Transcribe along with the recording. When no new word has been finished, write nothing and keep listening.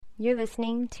You're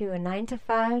listening to a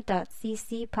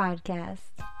 9to5.cc podcast.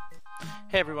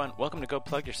 Hey everyone, welcome to Go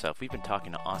Plug Yourself. We've been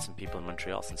talking to awesome people in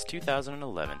Montreal since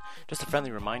 2011. Just a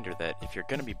friendly reminder that if you're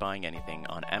going to be buying anything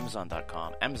on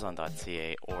Amazon.com,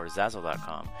 Amazon.ca, or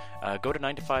Zazzle.com, go to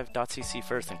 9to5.cc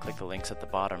first and click the links at the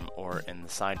bottom or in the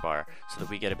sidebar so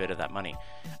that we get a bit of that money.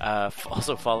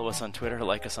 Also follow us on Twitter,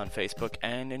 like us on Facebook,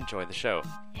 and enjoy the show.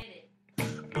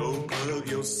 Go plug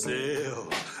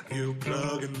yourself, you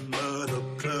plugging mother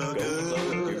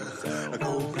plugger.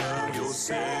 Go plug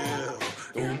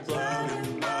yourself, you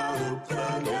plugging mother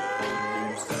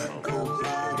plugger. Go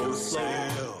plug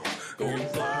yourself, you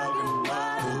plugging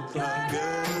mother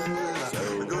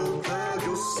plugger. Go plug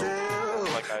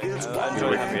yourself.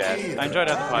 I enjoyed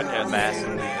how the podcast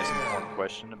massively misinformed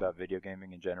question about video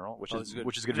gaming in general, which is going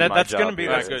to be my That's job. going to be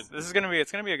like good. It's going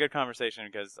to be a good conversation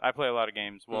because I play a lot of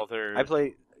games. Walter, I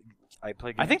play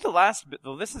games. I think the last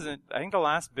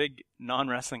big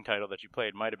non-wrestling title that you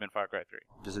played might have been Far Cry 3.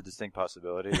 There's a distinct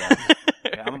possibility. Yeah,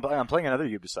 I'm playing another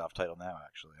Ubisoft title now,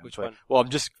 actually. Which one? Well, I'm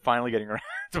just finally getting around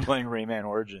to playing Rayman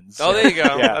Origins. Oh, there you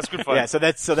go. Yeah. That's good fun. Yeah, so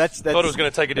that's Thought it was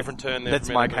going to take a different turn there. that's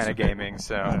my kind of gaming.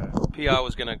 So PR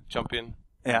was going to jump in.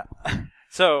 yeah,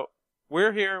 So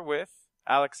we're here with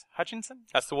Alex Hutchinson.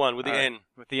 That's the one with the N.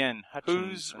 With the N. Hutchinson.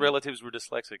 Whose relatives were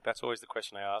dyslexic? That's always the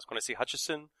question I ask. When I see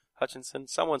Hutchinson,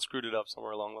 someone screwed it up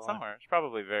somewhere along the line. Somewhere. It's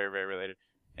probably very, very related.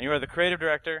 And you are the creative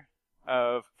director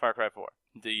of Far Cry 4.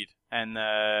 Indeed. And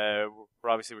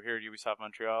we're here at Ubisoft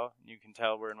Montreal. You can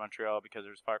tell we're in Montreal because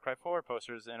there's Far Cry 4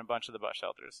 posters in a bunch of the bus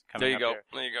shelters coming There you up go. here.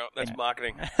 There you go. That's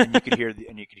marketing. and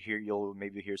you'll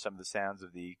maybe hear some of the sounds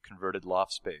of the converted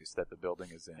loft space that the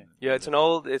building is in. Yeah, it's an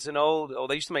old. Oh,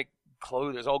 they used to make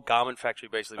clothes. There's an old garment factory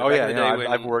basically. Oh Back yeah, in the day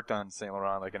I've worked on Saint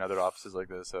Laurent, like in other offices like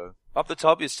this. So up the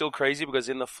top is still crazy because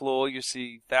in the floor you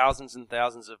see thousands and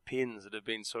thousands of pins that have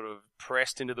been sort of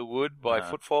pressed into the wood by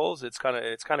footfalls. It's kind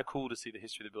of cool to see the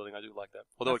history of the building. I do like that.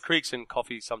 Although it creaks and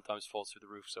coffee sometimes falls through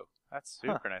the roof. So that's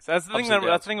super nice. That's the thing.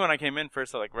 That's the thing when I came in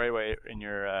first, like right away in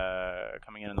your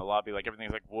coming in the lobby, like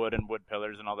everything's like wood and wood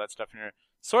pillars and all that stuff. And you're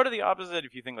sort of the opposite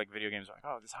if you think like video games are like,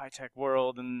 oh, this high tech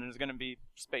world and there's gonna be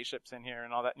spaceships in here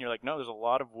and all that. And you're like, no, there's a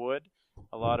lot of wood,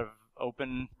 a lot of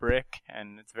open brick,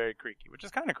 and it's very creaky, which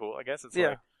is kind of cool. I guess it's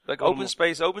like open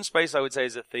space. Open space, I would say,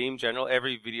 is a theme. General,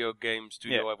 every video game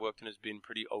studio I've worked in has been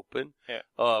pretty open. Yeah.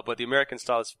 But the American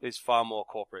style is far more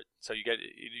corporate, so you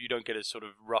don't get a sort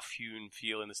of rough-hewn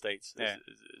feel in the States. Yeah.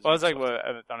 Well, it's like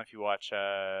I don't know if you watch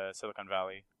Silicon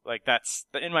Valley. Like that's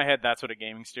in my head. That's what a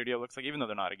gaming studio looks like, even though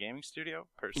they're not a gaming studio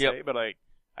per se. Yep. But like,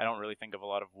 I don't really think of a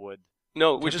lot of wood.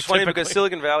 No, which is funny because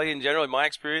Silicon Valley in general, in my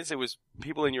experience, it was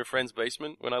people in your friend's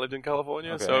basement when I lived in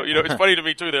California. Okay. So, it's funny to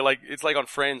me too. They're like, it's like on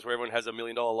Friends where everyone has $1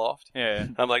 million loft. Yeah.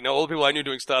 I'm like, no, all the people I knew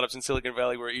doing startups in Silicon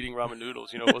Valley were eating ramen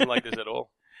noodles. It wasn't like this at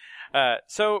all.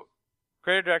 So,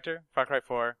 creative director, Far Cry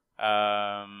 4.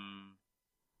 I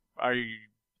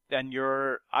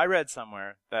read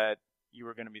somewhere that you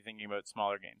were going to be thinking about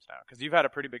smaller games now because you've had a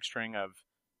pretty big string of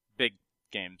big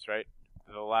games, right?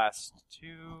 The last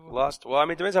two? Well, I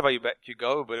mean, it depends how far you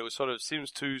go, but it was sort of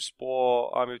Sims 2,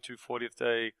 Spore, Army of 2, 40th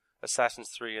Day, Assassin's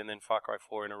 3, and then Far Cry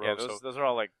 4 in a row. Yeah, those are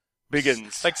all like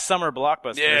biggins. Like summer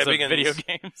blockbusters of video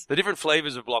games. The different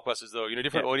flavors of blockbusters, though,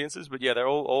 different audiences, but yeah, they're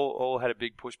all had a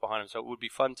big push behind them, so it would be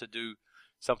fun to do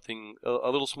something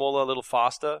a little smaller, a little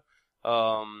faster.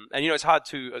 And it's hard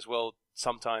to, as well,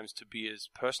 sometimes to be as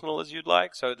personal as you'd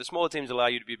like. So the smaller teams allow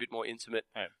you to be a bit more intimate.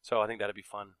 Yeah. So I think that'd be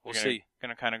fun. We'll see.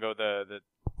 Gonna kind of go the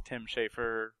Tim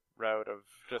Schafer route of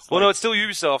just. Well, no, it's still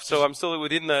Ubisoft, so I'm still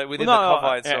within the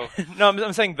confines. Yeah. So no,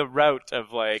 I'm saying the route of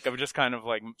just kind of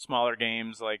like smaller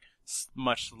games, like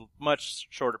much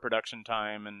shorter production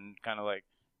time, and kind of like.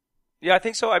 Yeah, I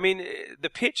think so. I mean, the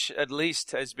pitch at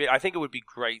least has been. I think it would be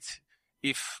great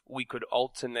if we could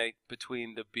alternate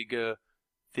between the bigger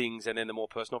things and then the more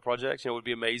personal projects. It would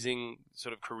be amazing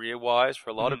sort of career-wise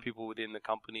for a lot of people within the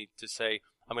company to say,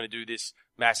 I'm going to do this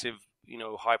massive,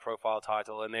 high-profile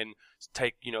title and then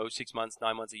take, 6 months,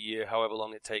 9 months, a year, however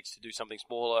long it takes to do something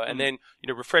smaller and then,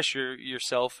 refresh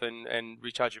yourself and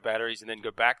recharge your batteries and then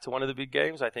go back to one of the big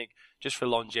games. I think just for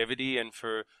longevity and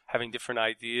for having different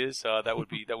ideas, that would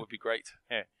be great.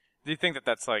 Yeah. Do you think that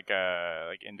that's like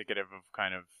indicative of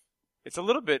kind of, it's a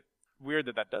little bit weird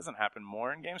that doesn't happen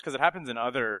more in games because it happens in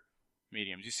other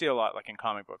mediums. You see a lot like in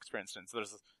comic books, for instance.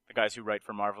 There's the guys who write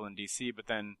for Marvel and DC, but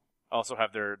then also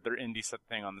have their indie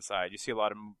thing on the side. You see a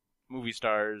lot of movie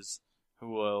stars who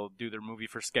will do their movie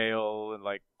for scale and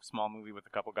like small movie with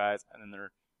a couple guys, and then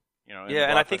they're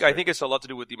and I think it's a lot to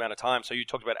do with the amount of time. So you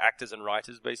talked about actors and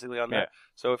writers basically on that.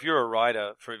 So if you're a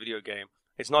writer for a video game,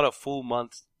 it's not a full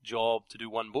month job to do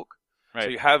one book. Right. So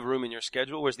you have room in your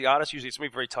schedule, whereas the artists usually, it's going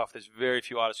to be very tough. There's very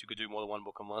few artists who could do more than one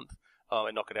book a month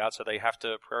and knock it out, so they have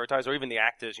to prioritize. Or even the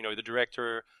actors, the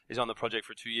director is on the project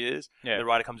for 2 years, the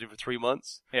writer comes in for 3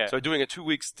 months. Yeah. So doing a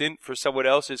 2-week stint for someone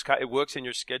else, it works in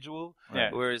your schedule,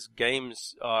 whereas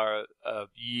games are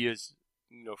years,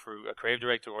 for a creative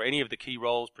director or any of the key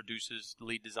roles, producers,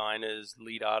 lead designers,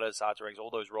 lead artists, art directors, all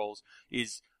those roles,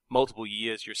 is multiple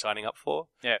years you're signing up for.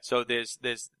 Yeah. So there's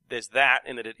that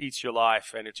in that it eats your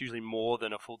life, and it's usually more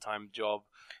than a full-time job.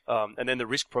 And then the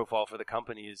risk profile for the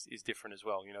company is different as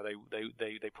well.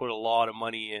 They put a lot of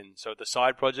money in, so the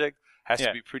side project has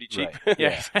to be pretty cheap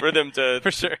for them to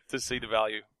For sure. to see the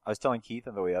value. I was telling Keith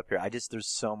on the way up here, there's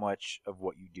so much of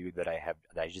what you do that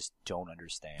I just don't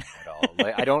understand at all.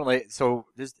 So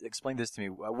just explain this to me.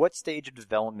 What stage of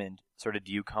development sort of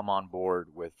do you come on board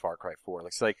with Far Cry 4?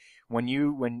 Like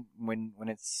when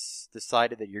it's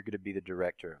decided that you're going to be the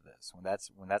director of this, when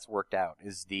that's worked out,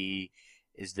 is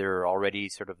there already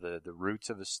sort of the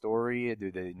roots of the story?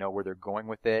 Do they know where they're going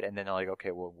with it? And then they're like, okay,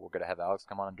 well, we're going to have Alex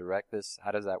come on and direct this. How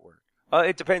does that work?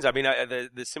 It depends. I mean,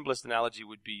 the simplest analogy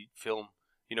would be film.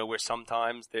 Where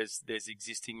sometimes there's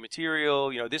existing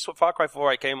material. This Far Cry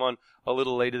 4 I came on a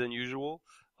little later than usual.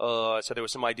 So there were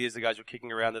some ideas the guys were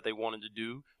kicking around that they wanted to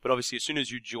do. But obviously, as soon as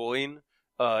you join,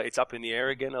 it's up in the air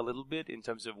again a little bit in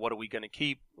terms of what are we going to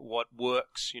keep, what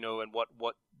works, and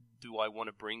what do I want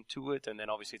to bring to it. And then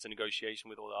obviously it's a negotiation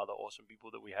with all the other awesome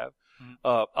people that we have.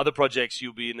 Mm-hmm. Other projects,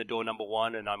 you'll be in the door number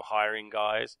one, and I'm hiring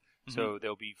guys. So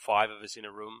there'll be 5 of us in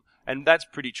a room. And that's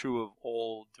pretty true of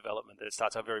all development, that it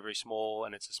starts out very, very small,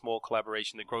 and it's a small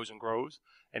collaboration that grows and grows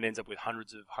and ends up with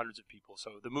hundreds of people.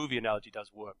 So the movie analogy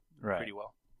does work pretty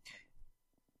well.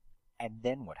 And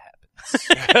then what happens?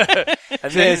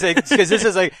 And then because this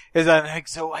is like,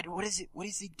 so what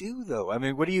does he do though? I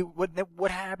mean, what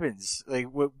happens? Like,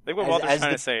 what Walter's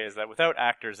trying to say is that without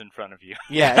actors in front of you.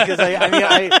 Yeah, because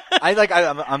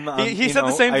he said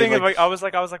the same thing. I was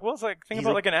like, well, it's like, think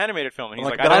about like an animated film. And he's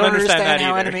like, I don't understand that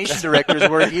how either. animation directors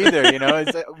work either.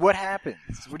 It's like, what happens?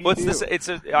 What do you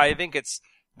do? I think it's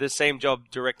the same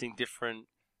job directing different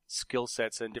skill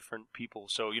sets and different people.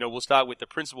 So, we'll start with the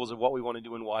principles of what we want to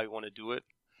do and why we want to do it.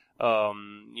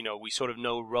 We sort of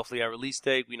know roughly our release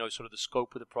date. We know sort of the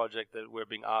scope of the project that we're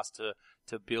being asked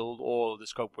to build, or the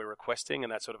scope we're requesting,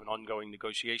 and that's sort of an ongoing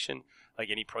negotiation, like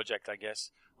any project, I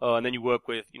guess. And then you work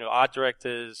with, art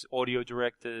directors, audio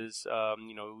directors,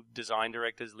 design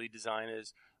directors, lead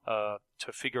designers,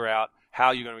 to figure out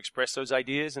how you're going to express those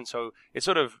ideas. And so it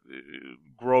sort of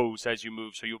grows as you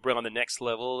move. So you'll bring on the next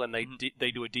level, and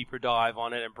they do a deeper dive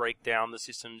on it and break down the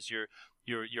systems you're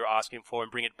asking for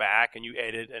and bring it back, and you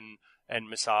edit and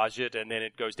massage it, and then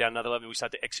it goes down another level and we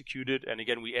start to execute it, and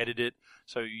again we edit it.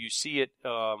 So you see it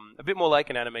a bit more like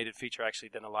an animated feature actually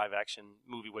than a live action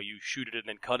movie where you shoot it and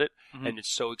then cut it, and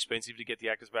it's so expensive to get the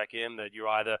actors back in that you're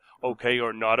either okay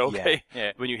or not okay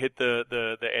when you hit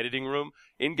the editing room.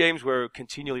 In games we're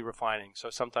continually refining, so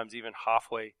sometimes even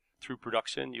halfway through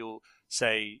production you'll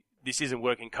say, this isn't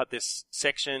working, cut this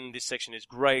section is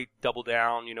great, double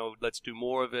down, let's do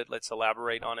more of it, let's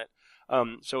elaborate on it.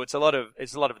 So it's a lot of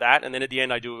that, and then at the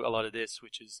end I do a lot of this,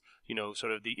 which is,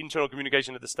 sort of the internal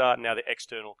communication at the start, and now the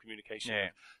external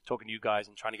communication, talking to you guys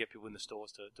and trying to get people in the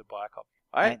stores to buy a copy.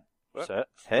 All right.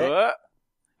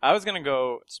 I was going to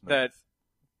go Smooth. that...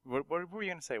 What were you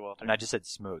going to say, Walter? And I just said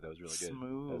smooth. That was really good.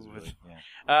 Smooth. That was really,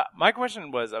 my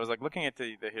question was, I was like looking at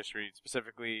the history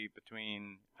specifically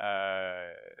between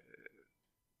the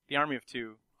Army of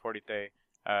Two, Fortite,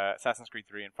 Assassin's Creed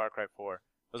 3, and Far Cry 4.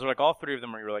 Those were like all 3 of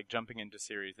them where you were like jumping into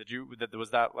series.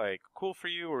 Was that like cool for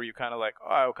you, or were you kind of like,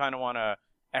 I kind of want to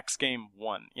X game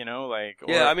 1,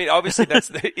 Yeah, I mean, obviously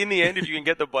that's in the end, if you can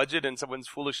get the budget and someone's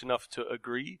foolish enough to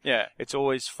agree, it's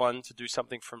always fun to do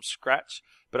something from scratch.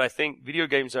 But I think video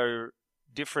games are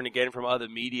different again from other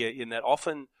media in that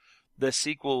often the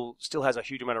sequel still has a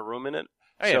huge amount of room in it.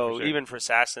 So for even for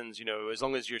Assassins, as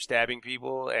long as you're stabbing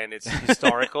people and it's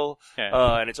historical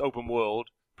and it's open world,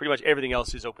 pretty much everything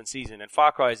else is open season. And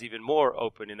Far Cry is even more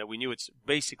open in that we knew it's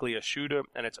basically a shooter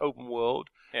and it's open world,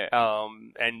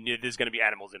 and there's going to be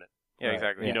animals in it. Yeah, right.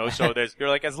 exactly. So you're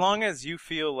like, as long as you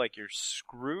feel like you're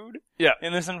screwed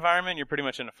in this environment, you're pretty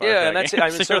much in a Far Cry and that's game. it.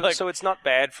 I mean, so it's not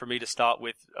bad for me to start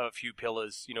with a few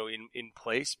pillars, in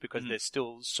place, because there's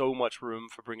still so much room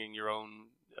for bringing your own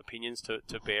opinions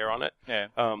to bear on it. Yeah.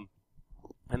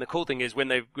 And the cool thing is when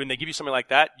they give you something like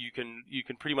that, you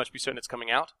can pretty much be certain it's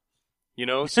coming out.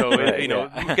 So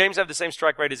games have the same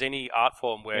strike rate as any art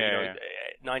form, where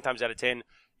 9 times out of 10,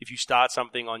 if you start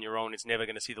something on your own, it's never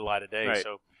going to see the light of day. Right.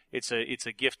 So it's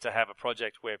a gift to have a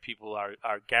project where people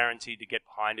are guaranteed to get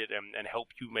behind it and help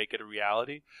you make it a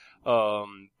reality.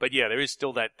 But yeah, there is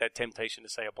still that temptation to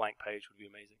say a blank page would be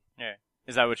amazing. Yeah.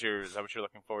 Is that what you're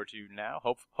looking forward to now?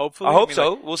 Hopefully. I hope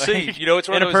so. We'll see. It's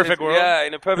one in of a those, perfect world. Yeah,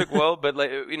 in a perfect world. But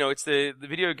it's the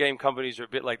video game companies are a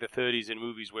bit like the 30s in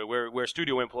movies, where we're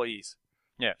studio employees.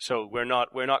 Yeah. So we're not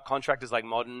contractors like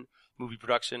modern movie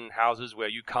production houses where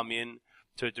you come in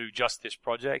to do just this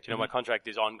project. My contract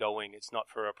is ongoing. It's not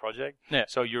for a project. Yeah.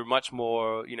 So you're much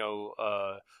more,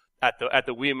 at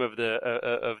the whim of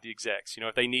the execs.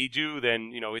 If they need you,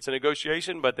 then it's a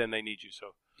negotiation, but then they need you. So.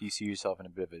 Do you see yourself in a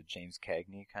bit of a James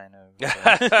Cagney kind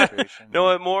of situation?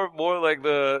 No, more like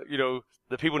the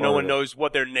people no one the- knows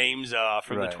what their names are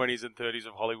from Right. the 20s and 30s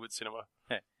of Hollywood cinema.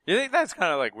 You think that's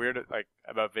kind of like weird, like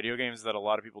about video games that a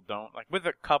lot of people don't like, with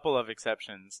a couple of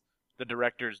exceptions, the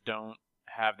directors don't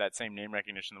have that same name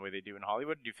recognition the way they do in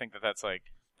Hollywood. Do you think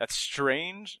that's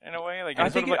strange in a way? Like I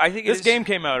it's sort think of like, it this is- game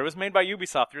came out. It was made by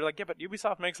Ubisoft. You're like, yeah, but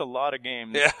Ubisoft makes a lot of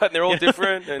games. Yeah, and they're all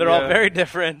different. And, They're all very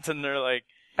different, and they're like,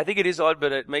 I think it is odd,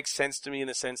 but it makes sense to me in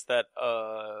the sense that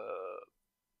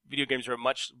video games are a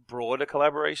much broader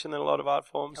collaboration than a lot of art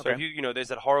forms. So Okay. if there's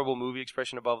that horrible movie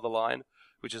expression above the line,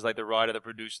 which is like the writer, the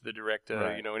producer, the director,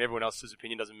 Right. and everyone else's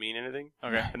opinion doesn't mean anything.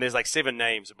 okay, And there's like 7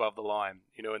 names above the line,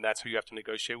 and that's who you have to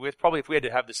negotiate with. Probably if we had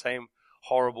to have the same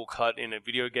horrible cut in a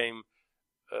video game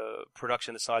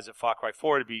production the size of Far Cry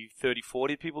 4, it'd be 30,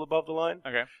 40 people above the line.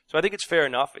 okay, So I think it's fair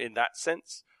enough in that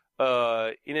sense.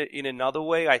 In another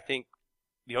way, I think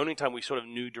the only time we sort of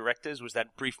knew directors was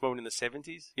that brief moment in the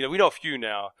 70s. We know a few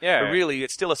now. Yeah. But really,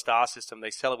 it's still a star system.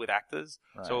 They sell it with actors.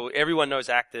 Right. So everyone knows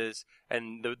actors,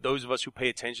 and those of us who pay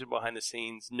attention behind the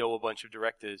scenes know a bunch of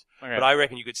directors. okay. But I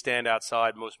reckon you could stand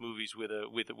outside most movies with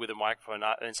a microphone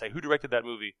and say, who directed that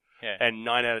movie? Yeah. And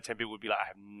 9 out of 10 people would be like, I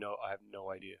have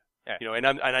no idea. Yeah.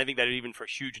 And I think that even for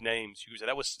huge names, you could say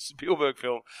that was a Spielberg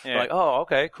film. Yeah. They're like, oh,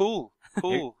 okay, cool.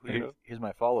 Here's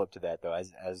my follow-up to that, though.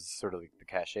 As sort of the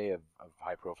cachet of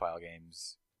high-profile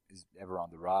games is ever on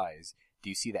the rise, do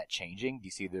you see that changing? Do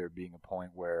you see there being a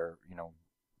point where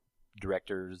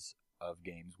directors of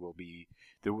games will be,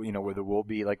 where there will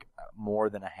be like more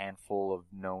than a handful of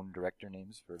known director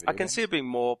names for video I can games? see it being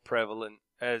more prevalent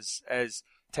as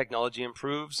technology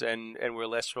improves and we're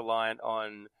less reliant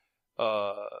on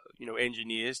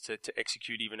engineers to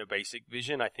execute even a basic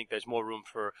vision. I think there's more room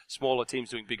for smaller teams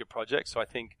doing bigger projects. So I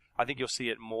think you'll see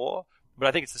it more. But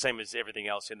I think it's the same as everything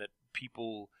else in that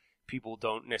people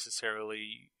don't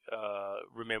necessarily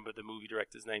remember the movie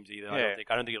directors' names either. Yeah.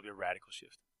 I don't think it'll be a radical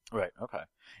shift. Right. Okay.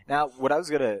 Now, what I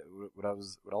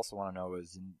would also want to know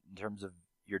is in terms of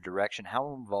your direction,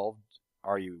 how involved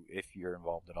are you, if you're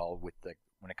involved at all, with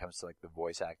when it comes to like the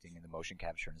voice acting and the motion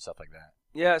capture and stuff like that?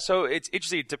 Yeah, so it's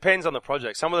interesting. It depends on the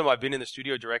project. Some of them I've been in the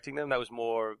studio directing them. That was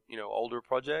more, older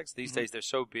projects. These days they're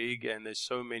so big and there's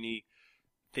so many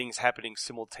things happening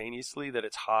simultaneously that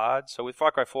it's hard. So with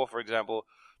Far Cry 4, for example,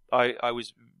 I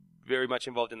was very much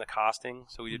involved in the casting.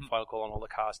 So we did final call on all the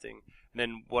casting. And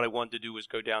then what I wanted to do was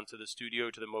go down to the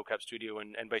studio, to the mocap studio,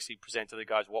 and basically present to the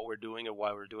guys what we're doing and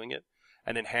why we're doing it.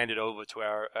 And then hand it over to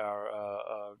our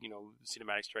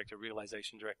cinematics director,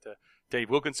 realization director, Dave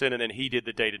Wilkinson, and then he did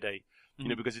the day-to-day.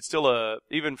 Because it's still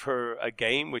even for a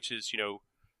game, which is,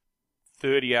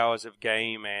 30 hours of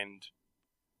game and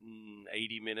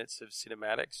 80 minutes of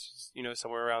cinematics,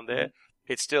 somewhere around there.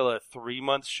 It's still a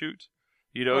 3-month shoot,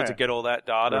 to get all that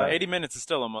data. 80 minutes is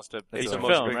still almost a piece It's of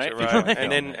almost film, picture, right? right?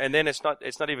 and then it's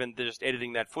not even just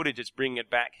editing that footage. It's bringing it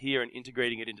back here and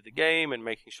integrating it into the game and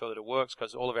making sure that it works.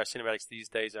 Because all of our cinematics these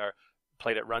days are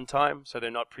played at runtime, so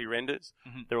they're not pre-renders.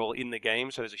 They're all in the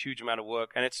game, so there's a huge amount of work,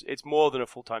 and it's more than a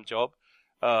full-time job.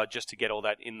 Just to get all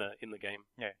that in the game.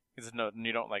 Yeah, because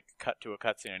you don't like cut to a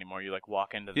cutscene anymore. You like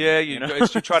walk into the you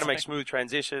try to make smooth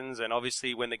transitions, and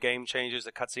obviously when the game changes,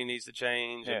 the cutscene needs to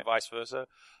change, and vice versa.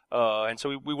 And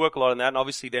so we work a lot on that, and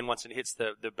obviously then once it hits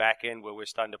the back end where we're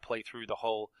starting to play through the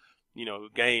whole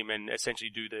game and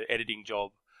essentially do the editing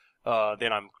job.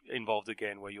 Then I'm involved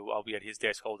again, where I'll be at his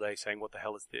desk all day saying, "What the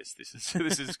hell is this?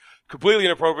 This is completely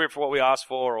inappropriate for what we asked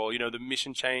for," or the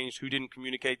mission changed. Who didn't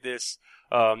communicate this?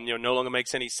 No longer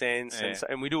makes any sense. Yeah.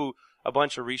 And we do a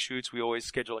bunch of reshoots. We always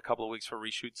schedule a couple of weeks for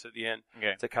reshoots at the end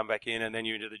to come back in, and then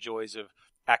you're into the joys of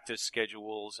actors'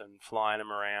 schedules and flying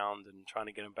them around and trying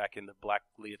to get them back in the black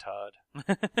leotard.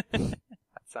 That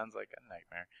sounds like a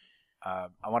nightmare.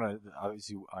 I want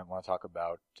to talk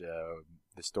about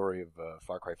the story of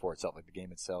Far Cry 4 itself, like the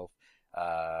game itself.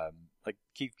 Like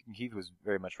Keith was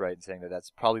very much right in saying that that's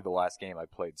probably the last game I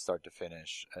played start to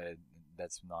finish.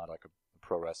 That's not like a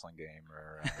pro wrestling game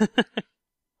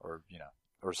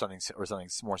or or something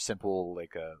more simple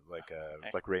like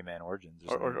Rayman Origins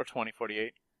or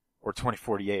 2048 or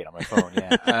 2048 on my phone.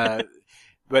 Yeah,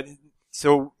 but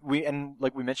so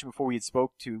like we mentioned before, we've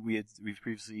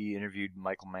previously interviewed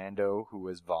Michael Mando, who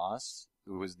was Voss,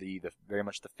 who was the very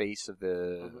much the face of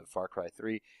the Far Cry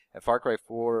 3. At Far Cry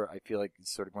 4, I feel like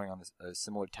it's sort of going on a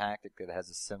similar tactic that has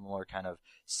a similar kind of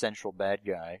central bad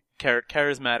guy.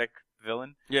 Charismatic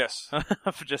villain. Yes.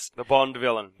 Just the Bond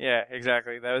villain. Yeah,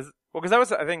 exactly. Because that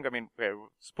was I think,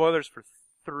 spoilers for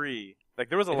 3. Like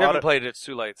there was a If lot you haven't of played it, it's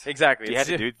too late. Exactly. You had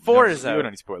to do 4 no, is you out. don't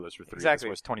any spoilers for 3. Exactly. It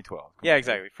was 2012. Yeah,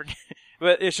 exactly.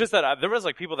 But it's just that there was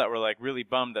like people that were like really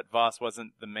bummed that Voss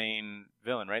wasn't the main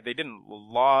villain, right? A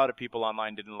lot of people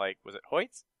online didn't like, was it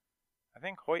Hoyt? I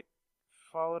think Hoyt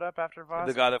followed up after Voss.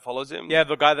 The guy that follows him? Yeah,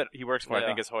 the guy that he works for, Yeah. I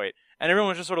think, is Hoyt. And everyone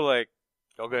was just sort of like,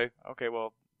 Okay.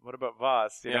 well, what about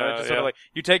Voss? You know, Yeah, it's just sort of yeah. like,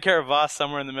 you take care of Voss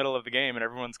somewhere in the middle of the game and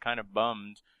everyone's kind of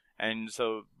bummed. And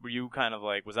so were you kind of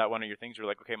like, was that one of your things? You were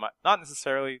like, okay, not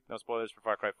necessarily, no spoilers for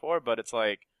Far Cry 4, but it's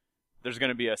like, there's going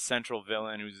to be a central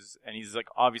villain and he's like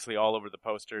obviously all over the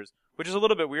posters, which is a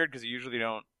little bit weird because you usually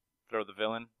don't throw the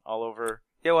villain all over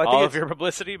Yeah, well, I all think of your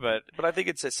publicity, but I think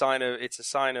it's a sign of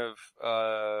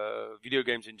video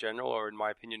games in general, or in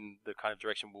my opinion, the kind of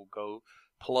direction we'll go.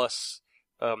 Plus,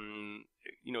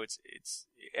 it's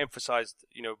emphasized,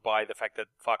 by the fact that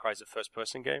Far Cry is a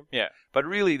first-person game. Yeah. But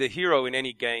really, the hero in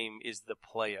any game is the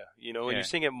player, and Yeah. you're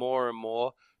seeing it more and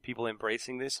more, people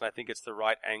embracing this, and I think it's the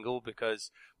right angle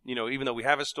because, even though we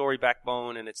have a story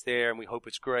backbone and it's there and we hope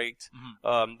it's great,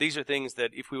 these are things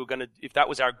that if that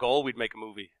was our goal, we'd make a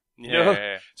movie. You know?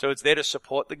 Yeah. So it's there to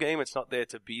support the game. It's not there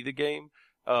to be the game.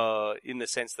 In the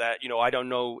sense that, I don't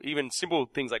know, even simple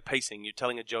things like pacing. You're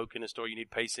telling a joke in a story, you need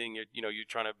pacing. You're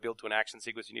trying to build to an action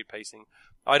sequence, you need pacing.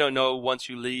 I don't know, once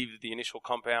you leave the initial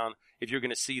compound, if you're going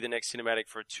to see the next cinematic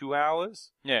for 2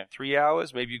 hours, Yeah. 3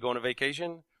 hours, maybe you go on a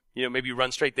vacation, maybe you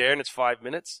run straight there and it's 5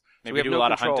 minutes. Maybe we have do no a lot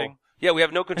control. of hunting. Yeah, we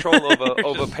have no control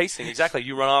over pacing. Exactly.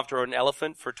 You run after an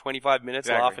elephant for 25 minutes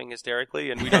Exactly. laughing hysterically,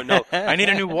 and we don't know. I need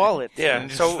a new wallet. Yeah,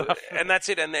 And so stuff. and that's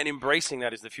it, and then embracing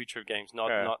that is the future of games,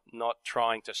 Yeah. not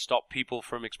trying to stop people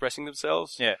from expressing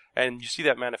themselves. Yeah. And you see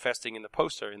that manifesting in the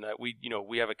poster, in that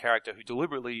we have a character who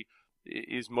deliberately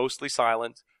is mostly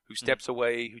silent, who steps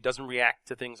away, who doesn't react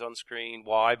to things on screen.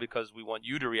 Why? Because we want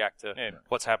you to react to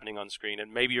what's happening on screen,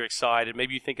 and maybe you're excited,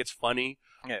 maybe you think it's funny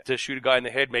to shoot a guy in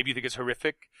the head, maybe you think it's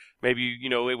horrific, maybe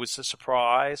it was a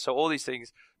surprise. So all these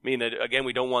things mean that, again,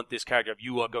 we don't want this character of,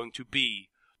 you are going to be,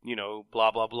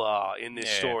 blah blah blah in this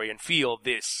story and feel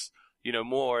this,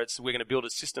 more. We're going to build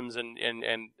systems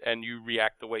and you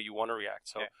react the way you want to react.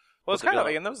 So Well, it's kind of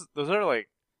like, and those are like,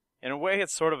 in a way,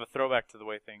 it's sort of a throwback to the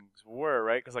way things were,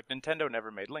 right? Because like Nintendo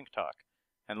never made Link talk,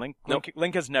 and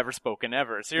Link has never spoken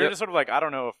ever. So you're just sort of like, I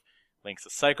don't know if Link's a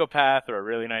psychopath or a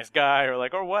really nice guy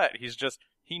or what.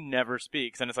 He never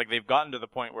speaks, and it's like they've gotten to the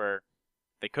point where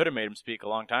they could have made him speak a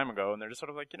long time ago, and they're just sort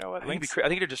of like, you know what? I think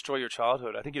it'd destroy your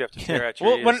childhood. I think you'd have to stare at your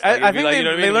Well, ears. I think like,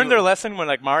 they learned their lesson when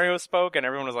like Mario spoke, and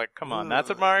everyone was like, "Come on, that's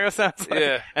what Mario sounds like."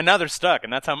 Yeah. And now they're stuck,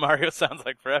 and that's how Mario sounds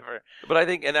like forever. But I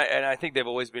think, and I think they've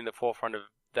always been in the forefront of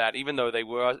that. Even though there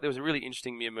was a really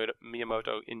interesting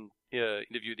Miyamoto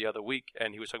interview the other week,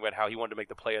 and he was talking about how he wanted to make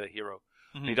the player the hero.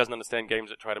 And he doesn't understand games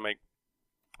that try to make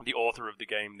the author of the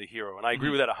game the hero. And I agree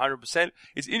with that 100%.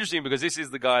 It's interesting because this is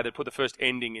the guy that put the first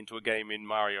ending into a game in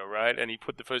Mario, right? And he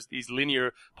put these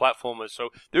linear platformers. So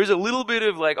there's a little bit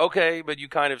of like, okay, but you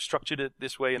kind of structured it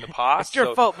this way in the past. It's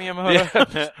your fault,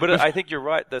 Miyamoto. Yeah. But I think you're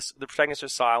right. The protagonists are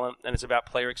silent, and it's about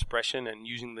player expression and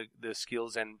using the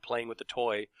skills and playing with the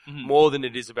toy more than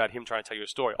it is about him trying to tell you a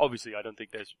story. Obviously, I don't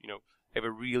think there's, ever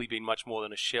really been much more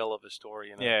than a shell of a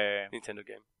story in a Nintendo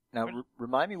game. Now,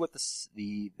 remind me what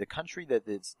the country that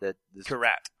this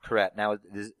Karat. Now,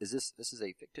 is this is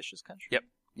a fictitious country? Yep.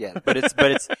 Yeah, but it's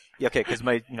yeah, okay, because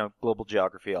my global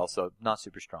geography also not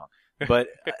super strong, but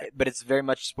it's very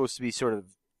much supposed to be sort of,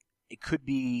 it could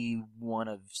be one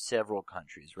of several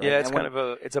countries, right? Yeah, it's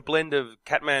it's a blend of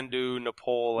Kathmandu,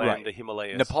 Nepal, and the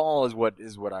Himalayas. Nepal is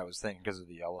what I was thinking because of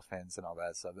the elephants and all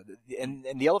that stuff, and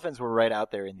the elephants were right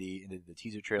out there in the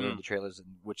teaser trailer and the trailers,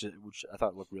 which I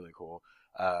thought looked really cool.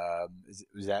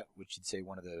 Was that what you'd say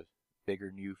one of the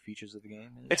bigger new features of the game?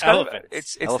 It's elephants.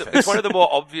 It's one of the more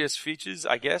obvious features,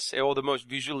 I guess, or the most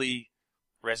visually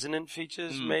resonant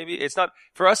features, maybe. It's not,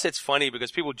 for us, it's funny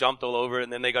because people jumped all over it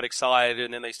and then they got excited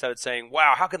and then they started saying,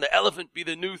 wow, how can the elephant be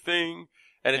the new thing?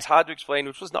 And it's hard to explain,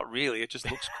 which was not really. It just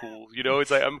looks cool.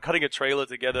 It's like I'm cutting a trailer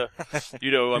together. I'm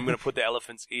going to put the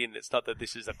elephants in. It's not that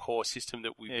this is a core system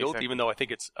that we built, exactly. even though I think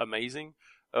it's amazing.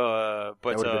 But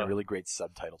that would have been a really great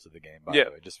subtitle to the game, by the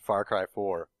way. Just Far Cry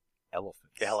 4,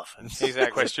 elephants. Elephants.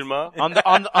 Exactly. Question mark? On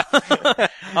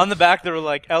the back, there were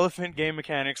like elephant game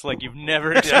mechanics like you've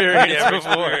never experienced Never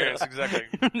before. experienced, exactly.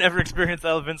 Never experienced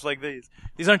elephants like these.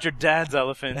 These aren't your dad's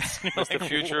elephants. It's the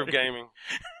future of gaming.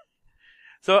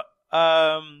 So,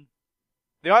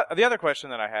 the other question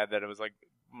that I had that it was like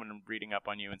when I'm reading up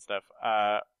on you and stuff,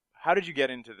 how did you get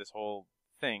into this whole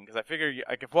thing? Because I figure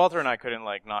like if Walter and I couldn't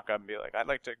like knock up and be like, I'd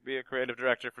like to be a creative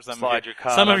director for some Slide of your your,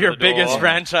 card some of under your the biggest door.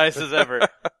 franchises ever.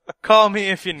 Call me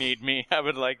if you need me. I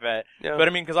would like that. Yeah. But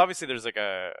I mean, because obviously there's like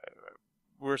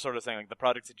we're sort of saying like the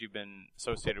projects that you've been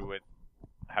associated with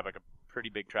have like a pretty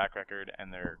big track record,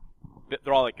 and they're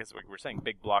all like, as we're saying,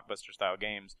 big blockbuster style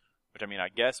games, which I mean I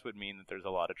guess would mean that there's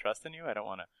a lot of trust in you. I don't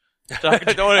want to. I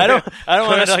don't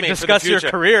want to like discuss your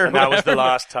career. And that was the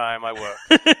last time I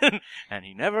worked. And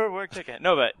he never worked again.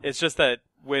 No, but it's just that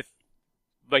with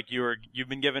like you've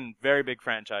been given very big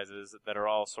franchises that are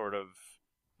all sort of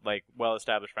like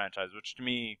well-established franchises, which to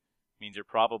me means you're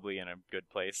probably in a good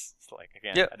place. It's like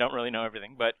again, Yeah. I don't really know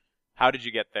everything, but how did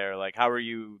you get there? Like, how were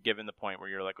you given the point where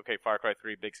you're like, okay, Far Cry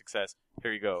 3, big success.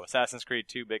 Here you go. Assassin's Creed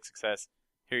 2, big success.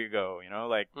 Here you go. You know,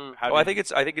 like how? Well, I think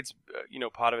it's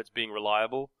part of it's being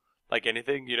reliable. Like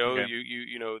anything, Okay.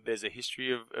 you know, there's a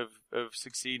history of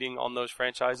succeeding on those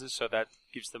franchises, so that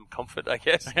gives them comfort, I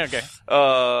guess. Okay.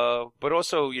 But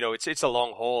also, it's a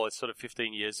long haul. It's sort of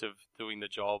 15 years of doing the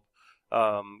job,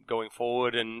 going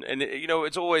forward, and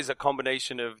it's always a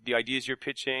combination of the ideas you're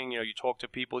pitching. You talk to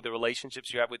people, the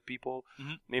relationships you have with people.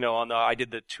 Mm-hmm. I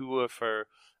did the tour for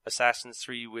Assassin's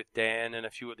 3 with Dan and a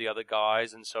few of the other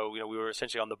guys, and so we were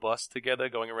essentially on the bus together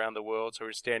going around the world. So we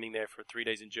were standing there for 3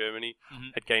 days in Germany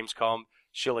at Gamescom,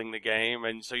 shilling the game,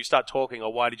 and so you start talking,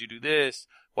 why did you do this?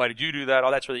 Why did you do that?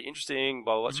 Oh, that's really interesting,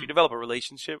 blah, blah, blah. So you develop a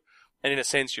relationship, and in a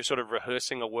sense, you're sort of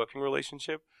rehearsing a working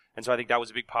relationship, and so I think that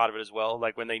was a big part of it as well.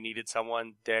 Like when they needed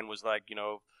someone, Dan was like,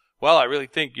 well, I really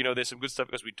think, there's some good stuff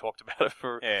because we talked about it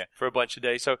for a bunch of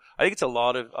days. So I think it's a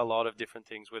lot of different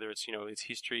things, whether it's, it's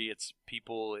history, it's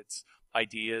people, it's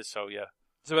ideas. So yeah.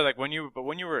 So like when you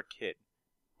were a kid,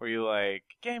 were you like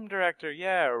game director?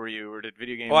 Yeah. Or or did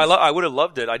video games? Oh, I would have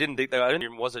loved it. I didn't think that,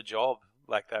 even was a job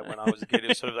like that when I was a kid. It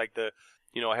was sort of like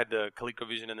I had the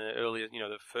ColecoVision and the earlier,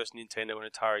 the first Nintendo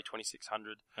and Atari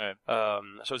 2600. Right. So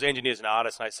I was engineers and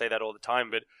artists, and I say that all the time,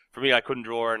 but for me, I couldn't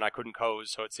draw and I couldn't code,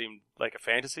 so it seemed like a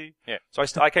fantasy. Yeah. So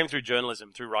I came through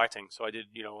journalism, through writing. So I did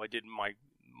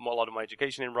a lot of my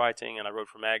education in writing, and I wrote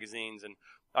for magazines, and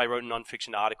I wrote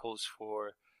nonfiction articles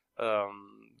for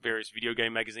various video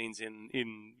game magazines in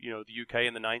the UK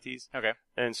in the 90s. Okay.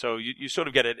 And so you sort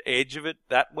of get an edge of it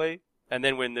that way. And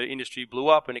then when the industry blew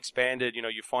up and expanded,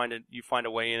 you find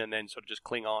a way in, and then sort of just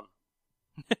cling on.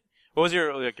 What was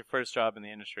your first job in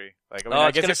the industry? Like,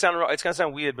 It's gonna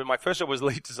sound weird, but my first job was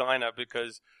lead designer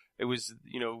because it was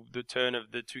the turn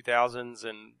of the 2000s,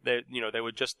 and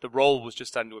the role was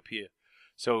just starting to appear.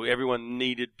 So everyone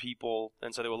needed people,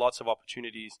 and so there were lots of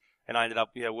opportunities. And I ended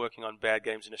up working on bad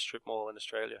games in a strip mall in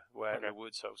Australia, where in the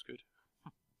woods, so it was good.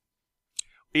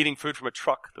 Eating food from a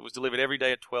truck that was delivered every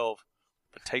day at 12.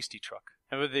 The tasty truck.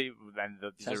 And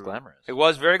Sounds glamorous. It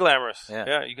was very glamorous.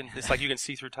 Yeah. It's like you can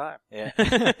see through time. Yeah.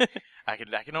 I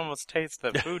can almost taste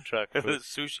the food truck. The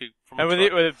sushi from And a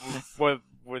truck. what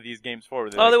were these games for? Were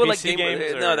they They were like PC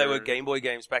games? No, they were Game Boy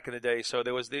games back in the day. So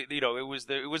there was it was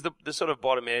the sort of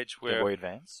bottom edge where Game Boy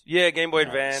Advance? Yeah, Game Boy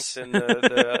Nice. Advance, and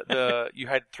the you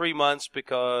had 3 months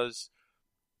because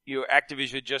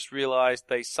Activision just realized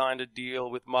they signed a deal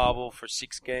with Marvel for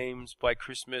 6 games by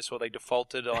Christmas, or they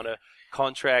defaulted on a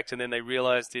contract, and then they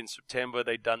realized in September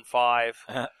they'd done 5.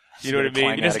 You know what I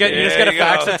mean? You just get a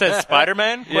fax that says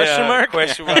Spider-Man? Question mark?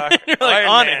 Question mark. You're like Iron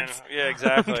on Man. it. Yeah,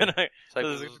 exactly. It's like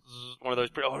This is- one of those.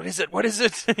 What is it? What is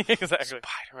it? Exactly.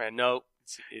 Spider-Man. No,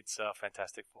 it's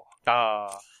Fantastic Four.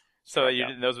 So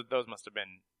Yeah. those must have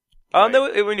been.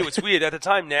 It's weird. At the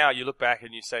time now, you look back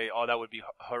and you say, oh, that would be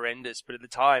horrendous. But at the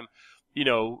time,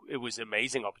 it was an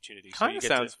amazing opportunity. Kind of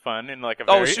sounds fun in like a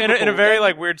Oh, very, super in a cool. very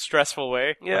like weird, stressful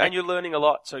way. Yeah, Like, and you're learning a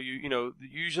lot. So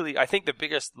usually, I think the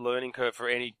biggest learning curve for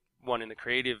anyone in the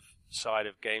creative side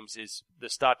of games is the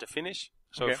start to finish.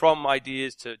 So Okay. from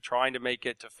ideas to trying to make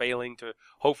it, to failing, to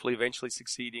hopefully eventually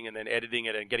succeeding, and then editing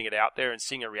it and getting it out there and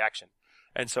seeing a reaction.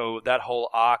 And so that whole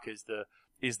arc is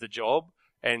the job.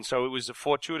 And so it was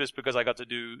fortuitous because I got to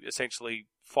do essentially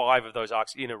 5 of those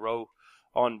arcs in a row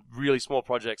on really small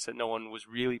projects that no one was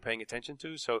really paying attention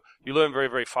to. So you learn very,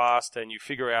 very fast, and you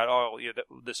figure out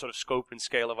the sort of scope and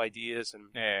scale of ideas and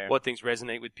Yeah. what things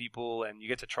resonate with people, and you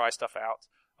get to try stuff out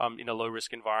in a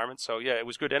low-risk environment. So yeah, it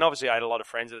was good. And obviously I had a lot of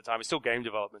friends at the time. It's still game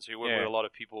development, so you work with a lot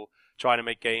of people trying to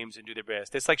make games and do their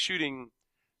best. It's like shooting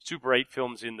Super 8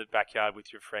 films in the backyard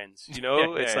with your friends. You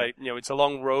know, Yeah, it's yeah. like, you know, it's a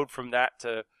long road from that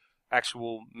to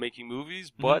actual making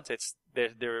movies, but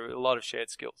there are a lot of shared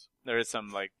skills. There is some,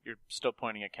 like, you're still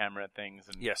pointing a camera at things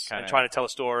and Yes, kinda, and trying to tell a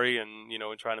story and, you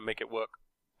know, and trying to make it work.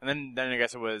 And then I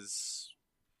guess it was,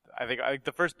 I think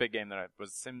the first big game that I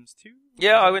was Sims 2.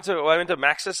 Yeah, I went to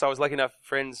Maxis. I was lucky enough.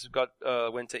 Friends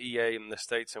went to EA in the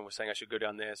States and were saying I should go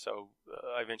down there. So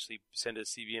I eventually sent a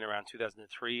CV in around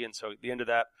 2003. And so at the end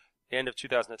of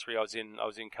 2003, I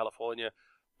was in California,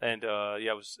 and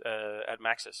I was at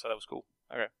Maxis. So that was cool.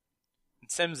 Okay. And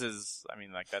Sims is, I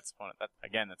mean, like that's one. That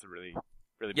again, that's a really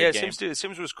big Yeah, game.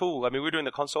 Sims was cool. I mean, we were doing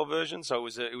the console version, so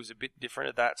it was a bit different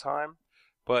at that time.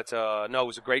 But no, it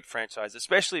was a great franchise,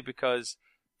 especially because.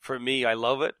 For me, I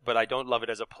love it, but I don't love it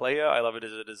as a player. I love it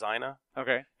as a designer.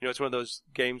 Okay. You know, it's one of those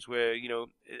games where, you know,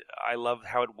 I love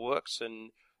how it works and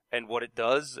what it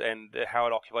does and how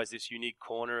it occupies this unique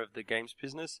corner of the games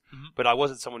business. Mm-hmm. But I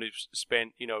wasn't someone who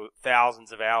spent, you know,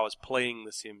 thousands of hours playing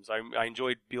The Sims. I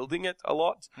enjoyed building it a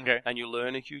lot. Okay. And you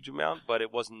learn a huge amount, but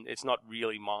it's not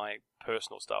really my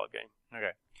personal style of game.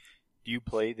 Okay. Do you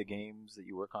play the games that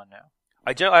you work on now?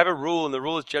 I have a rule, and the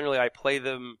rule is generally I play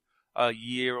them a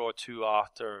year or two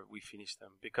after we finish them,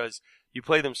 because you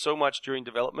play them so much during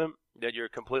development that you're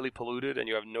completely polluted and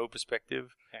you have no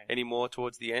perspective anymore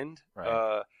towards the end.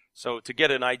 Right. So to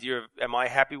get an idea of, am I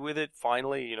happy with it?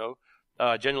 Finally, you know,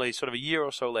 generally sort of a year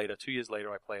or so later, 2 years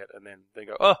later, I play it and then they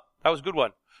go, oh, that was a good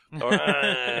one. Or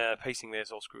pacing there's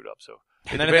all screwed up. So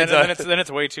And then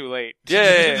it's way too late.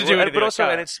 yeah, to do anything but also,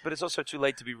 like and that. it's also too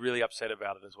late to be really upset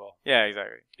about it as well. Yeah,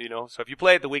 exactly. You know, so if you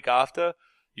play it the week after,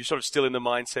 you're sort of still in the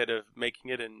mindset of making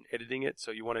it and editing it,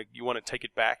 so you want to take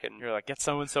it back and You're like, get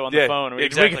so and so on the phone. We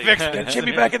exactly. can fix Get this.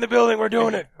 Jimmy back in the building. We're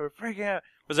doing it. We're freaking out.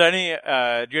 Was there any?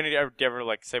 Do you ever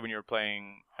like say when you were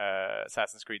playing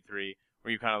Assassin's Creed 3,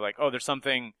 where you kind of like, oh, there's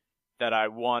something that I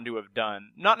want to have done,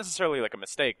 not necessarily like a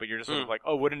mistake, but you're just sort of like,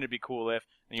 oh, wouldn't it be cool if?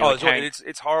 And you're like,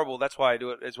 it's horrible. That's why I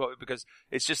do it as well, because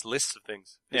it's just lists of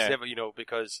things. It's Yeah. never, you know,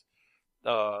 because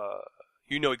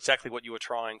you know exactly what you were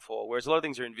trying for. Whereas a lot of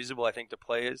things are invisible, I think, to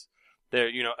players. They're,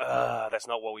 you know, that's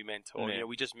not what we meant, or Yeah. you know,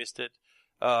 we just missed it.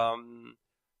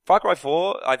 Far Cry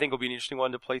 4, I think will be an interesting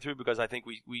one to play through, because I think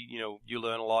we you know, you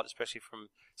learn a lot, especially from,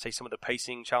 say, some of the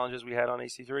pacing challenges we had on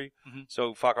AC3. Mhm.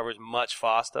 So Far Cry 4 is much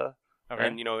faster. Okay.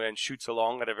 And, you know, and shoots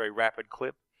along at a very rapid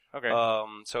clip. Okay.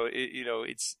 So you know,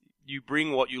 you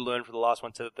bring what you learned from the last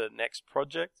one to the next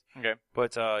project. Okay.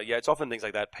 But yeah, it's often things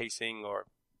like that, pacing or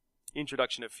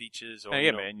introduction of features. Or, Yeah,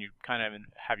 you know, man. You kind of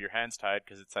have your hands tied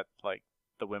because it's at like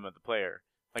the whim of the player.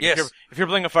 Like Yes. if you're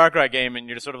playing a Far Cry game and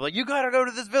you're just sort of like, you gotta go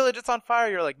to this village, it's on fire.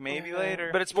 You're like, maybe later.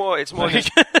 But it's more just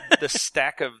the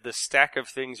stack of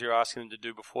things you're asking them to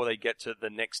do before they get to the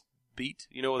next beat,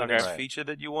 you know, or the Okay. next Right. feature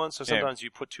that you want. So Yeah. sometimes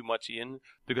you put too much in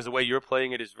because the way you're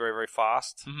playing it is very, very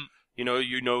fast. Mhm. You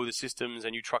know the systems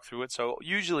and you truck through it. So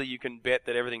usually you can bet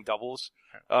that everything doubles,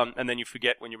 and then you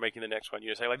forget when you're making the next one.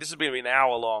 You say, like, this is going to be an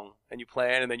hour long, and you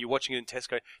plan, and then you're watching it in test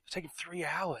going, it's taking 3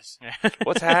 hours.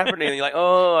 What's happening? And you're like,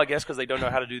 oh, I guess because they don't know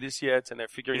how to do this yet, and they're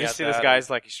You figuring out just see that. this guy's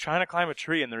like, he's trying to climb a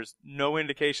tree, and there's no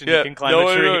indication Yeah. he can climb No,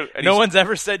 a tree. no, no. And No he's one's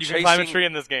ever said you can climb a chasing- tree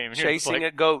in this game. You're just chasing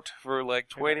like, a goat for like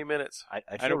 20 minutes.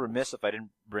 I'd feel remiss if I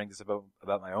didn't bring this about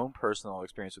my own personal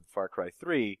experience with Far Cry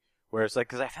 3, where it's like,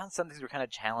 because I found some things were kind of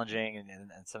challenging,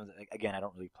 and some of the, again, I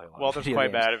don't really play a lot. Walter's of video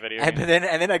quite games. bad at video And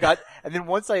games. then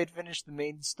once I had finished the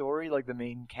main story, like the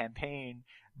main campaign,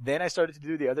 then I started to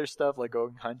do the other stuff, like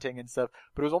going hunting and stuff.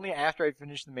 But it was only after I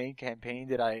finished the main campaign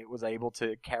that I was able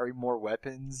to carry more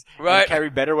weapons, Right. and carry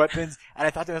better weapons. And I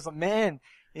thought to myself, man,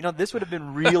 you know, this would have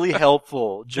been really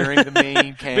helpful during the main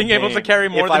campaign. Being able to carry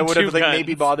more if I than would two have like guns.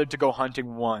 maybe bothered to go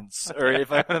hunting once, or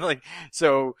if I would have like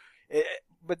so.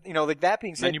 But you know, like that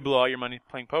being said, Then you blew all your money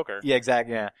playing poker. yeah,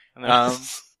 exactly, yeah. And then,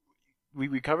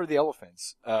 We covered the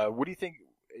elephants. What do you think?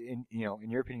 In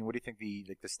your opinion, what do you think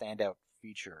the standout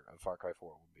feature of Far Cry 4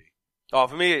 would be? Oh,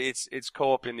 for me, it's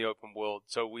co-op in the open world.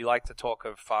 So we like to talk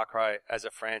of Far Cry as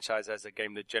a franchise, as a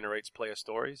game that generates player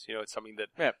stories. You know, it's something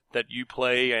that you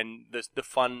play, and the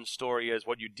fun story is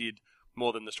what you did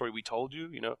more than the story we told you.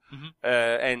 You know,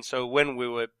 and so when we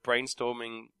were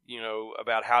brainstorming, you know,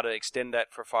 about how to extend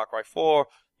that for Far Cry 4,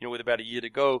 you know, with about a year to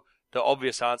go, the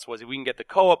obvious answer was if we can get the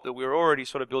co-op that we were already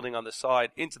sort of building on the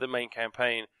side into the main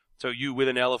campaign. So you with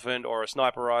an elephant or a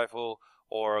sniper rifle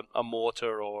or a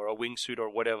mortar or a wingsuit or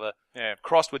whatever,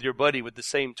 crossed with your buddy with the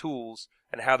same tools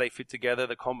and how they fit together,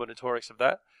 the combinatorics of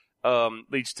that,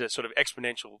 leads to sort of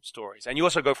exponential stories. And you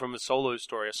also go from a solo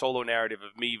story, a solo narrative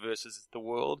of me versus the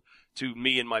world, to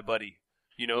me and my buddy.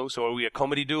 You know, so are we a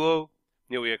comedy duo?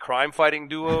 You know, are we a crime fighting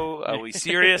duo? Are we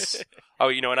serious?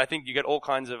 And I think you get all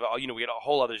kinds of, we get a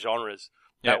whole other genres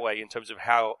that way in terms of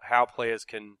how players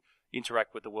can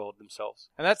interact with the world themselves.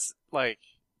 And that's like,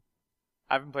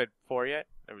 I haven't played 4 yet.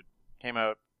 It came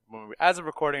out as of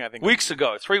recording, I think 3 weeks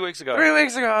ago. 3 weeks ago.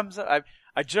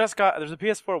 I just got. There's a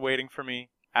PS4 waiting for me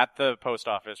at the post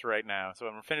office right now. So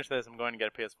when we finish this, I'm going to get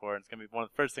a PS4, and it's going to be one of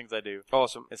the first things I do.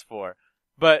 Awesome. Is 4.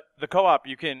 But the co-op,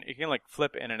 you can like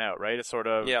flip in and out, right? It's sort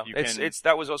of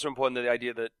that was also important. The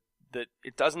idea that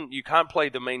it doesn't, you can't play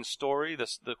the main story,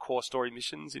 the core story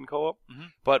missions in co-op. Mm-hmm.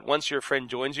 But once your friend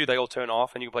joins you, they all turn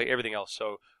off, and you can play everything else.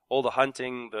 So all the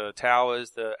hunting, the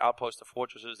towers, the outposts, the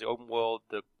fortresses, the open world,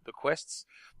 the quests.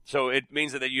 So it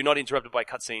means that you're not interrupted by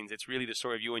cutscenes. It's really the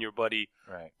story of you and your buddy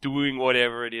doing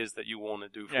whatever it is that you want to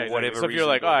do for whatever reason. So if you're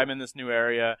like, I'm in this new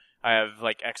area, I have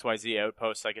like XYZ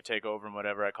outposts I could take over and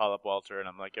whatever, I call up Walter and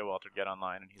I'm like, yo, Walter, get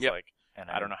online. And he's like, and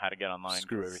I don't know how to get online.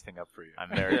 Screw everything up for you. I'm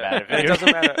very bad at And video. it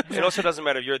doesn't matter. It also doesn't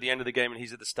matter if you're at the end of the game and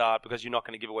he's at the start, because you're not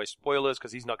going to give away spoilers,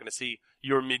 because he's not going to see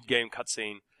your mid-game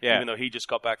cutscene, even though he just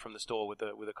got back from the store with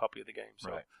a copy of the game.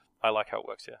 So I like how it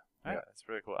works. Yeah, that's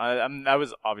really cool. I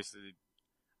was obviously.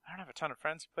 I don't have a ton of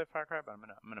friends who play Far Cry, but I'm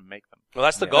gonna make them. Well,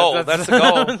 that's the goal. That's the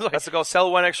goal. That's the goal.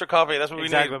 Sell one extra copy. That's what we need.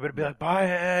 Exactly. But it'd be like, buy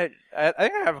it. I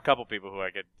think I have a couple people who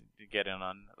I could get in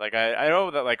on. Like I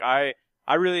know that like I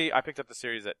picked up the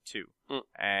series at 2,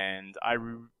 and I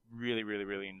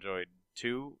really enjoyed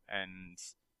 2, and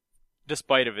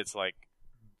despite of its like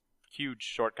huge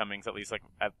shortcomings, at least like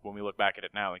when we look back at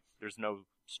it now, like there's no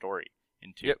story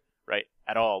in 2. Right,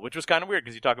 at all, which was kind of weird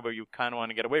because you talk about you kind of want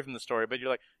to get away from the story, but you're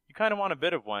like, you kind of want a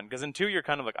bit of one, because in 2 you're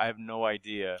kind of like, I have no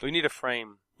idea. We need a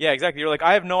frame. Yeah, exactly. You're like,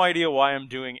 I have no idea why I'm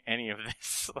doing any of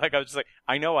this. Like, I was just like,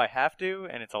 I know I have to,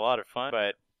 and it's a lot of fun,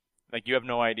 but like, you have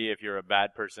no idea if you're a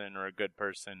bad person or a good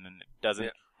person, and it doesn't.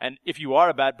 Yeah. And if you are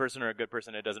a bad person or a good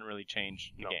person, it doesn't really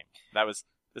change the game.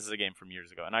 This is a game from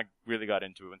years ago, and I really got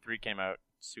into it when 3 came out.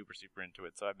 Super into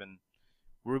it. So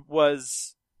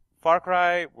was Far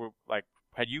Cry like.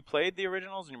 Had you played the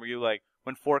originals, and were you like,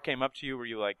 when 4 came up to you, were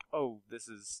you like, oh, this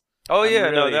is... Oh, yeah,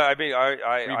 really, I mean,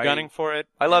 were you gunning for it?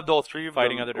 I loved all 3 of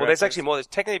fighting them. Other well, there's actually more. There's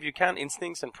technically, if you count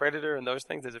Instincts and Predator and those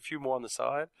things, there's a few more on the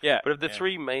side. Yeah. But of the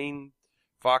 3 main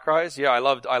Far Cries, I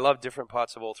loved different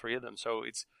parts of all 3 of them. So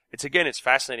it's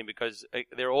fascinating because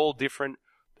they're all different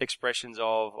expressions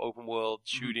of open world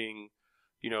shooting,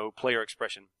 player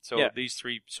expression. So these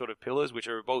 3 sort of pillars, which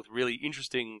are both really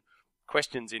interesting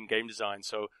questions in game design.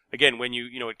 So again, when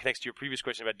it connects to your previous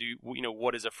question about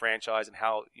what is a franchise and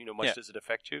how much does it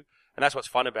affect you, and that's what's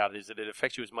fun about it, is that it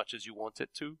affects you as much as you want it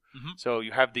to. So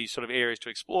you have these sort of areas to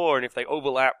explore, and if they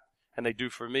overlap, and they do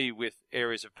for me, with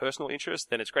areas of personal interest,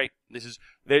 then it's great.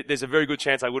 There's a very good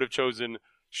chance I would have chosen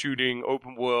shooting,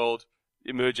 open world,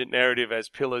 emergent narrative as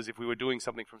pillars if we were doing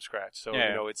something from scratch. So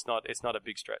it's not a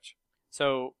big stretch.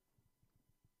 So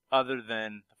other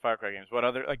than the Far Cry games, what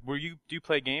other, like, do you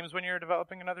play games when you're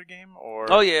developing another game, or?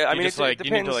 Oh yeah, I mean, it depends.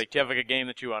 You need to, do you have like a game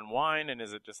that you unwind, and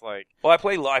is it just like? Well, I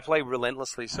play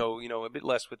relentlessly, so a bit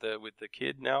less with the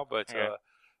kid now, but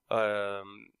I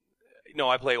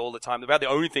play all the time. About the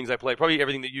only things I play, probably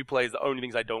everything that you play, is the only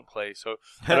things I don't play. So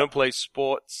I don't play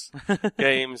sports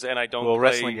games, and I don't. Well, play...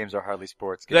 wrestling games are hardly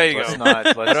sports games. There you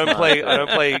go. I don't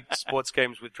play sports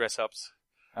games with dress ups,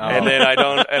 and then I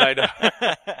don't.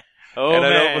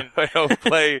 I don't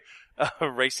play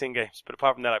racing games, but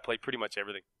apart from that, I play pretty much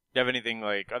everything. Do you have anything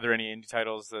like? Are there any indie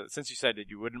titles that, since you said that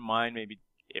you wouldn't mind, maybe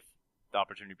if the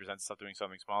opportunity presents itself doing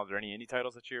something small? Are there any indie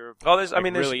titles that you're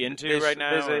really into right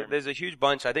now? There's a huge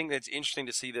bunch. I think it's interesting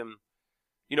to see them.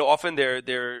 Often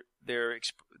they're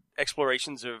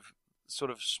explorations of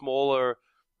sort of smaller,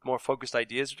 more focused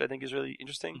ideas, which I think is really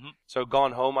interesting. Mm-hmm. So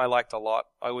Gone Home, I liked a lot.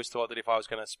 I always thought that if I was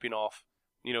going to spin off,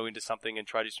 into something and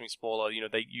try to do something smaller,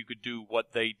 you could do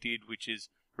what they did, which is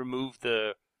remove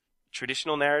the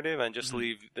traditional narrative and just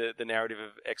leave the narrative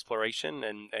of exploration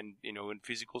and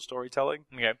physical storytelling.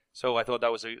 Okay. So I thought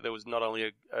that was not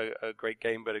only a great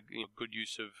game, but a good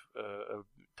use of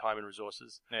time and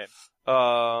resources. Yeah.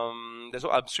 There's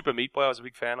Super Meat Boy I was a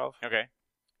big fan of. Okay.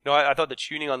 I thought the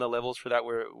tuning on the levels for that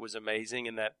was amazing,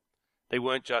 in that they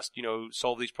weren't just,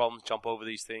 solve these problems, jump over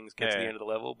these things, get to the end of the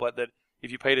level, but that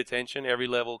if you paid attention, every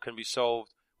level can be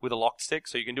solved with a locked stick,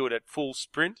 so you can do it at full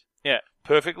sprint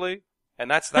perfectly. And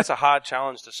that's a hard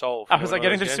challenge to solve. I was like,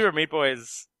 getting to Super Meat Boy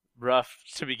is rough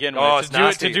to begin with. It's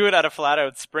nasty. To do it at a flat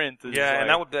out sprint. Is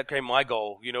and that became my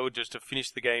goal, just to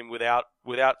finish the game without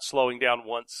slowing down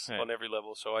once on every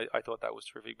level. So I thought that was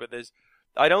terrific. But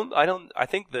I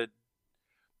think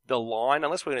the line,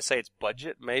 unless we're going to say it's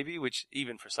budget maybe, which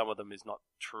even for some of them is not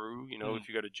true, if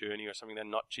you go to Journey or something, they're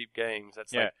not cheap games.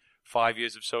 That's like 5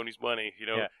 years of Sony's money,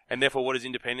 and therefore what does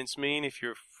independence mean if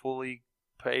you're fully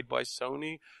paid by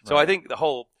Sony? So I think the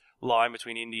whole line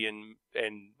between indie and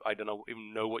I don't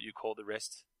even know what you call the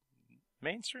rest.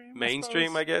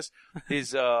 Mainstream, I guess,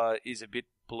 is a bit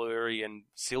blurry and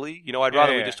silly. You know, I'd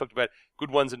rather we just talked about good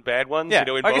ones and bad ones. Yeah, you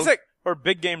know, in I both. guess or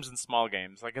big games and small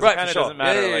games. Like, 'cause Right, it kind for of sure. doesn't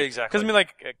matter. Yeah, like, exactly. Because I mean,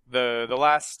 like the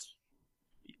last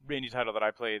indie title that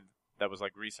I played that was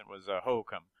like recent was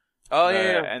Hokum. Oh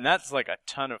yeah. And that's like a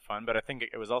ton of fun. But I think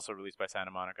it was also released by Santa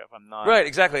Monica. If I'm not Right,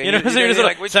 exactly. You know, And so you're just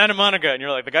like which- Santa Monica, and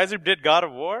you're like the guys who did God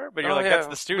of War, but you're Oh, like yeah. that's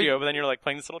the studio. But then you're like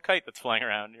playing this little kite that's flying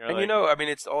around. You're And like, you know, I mean,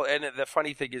 it's all. And the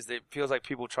funny thing is, that it feels like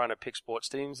people trying to pick sports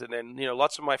teams, and then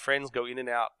lots of my friends go in and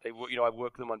out. They, I've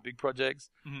worked with them on big projects,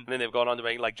 and then they've gone on to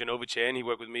make like Genova Chen. He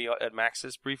worked with me at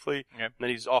Maxis briefly, and then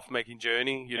he's off making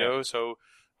Journey. You know, so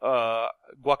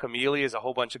Guacamelee is a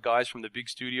whole bunch of guys from the big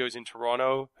studios in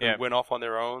Toronto who went off on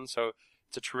their own. So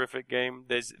it's a terrific game.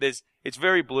 It's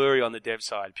very blurry on the dev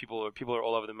side. People are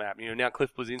all over the map. You know, now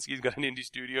Cliff Blazinski's got an indie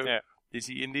studio. Yeah. Is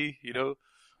he indie? You know,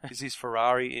 is his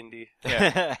Ferrari indie?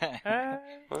 yeah.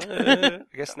 I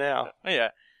guess now. Yeah,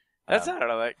 that's I don't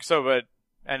know. Like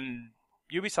and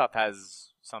Ubisoft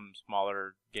has some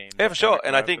smaller games. Yeah, that for sure. kinda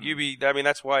And come I up think I mean,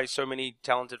 that's why so many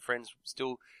talented friends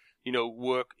still,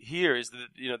 work here. Is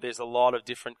that there's a lot of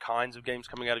different kinds of games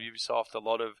coming out of Ubisoft. A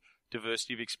lot of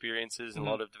diversity of experiences and a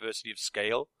lot of diversity of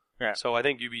scale. Yeah. So I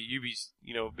think Ubi's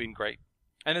been great.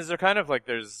 And is there kind of like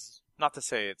there's not to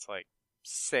say it's like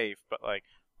safe, but like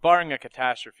barring a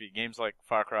catastrophe, games like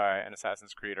Far Cry and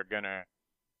Assassin's Creed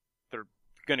they're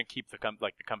gonna keep the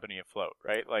company afloat,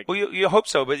 right? Like, well, you hope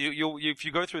so, but you if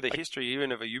you go through the history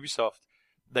even of a Ubisoft,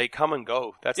 they come and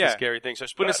go. That's the scary thing. So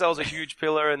Splinter Cell's a huge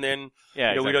pillar, and then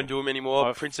exactly. we don't do them anymore.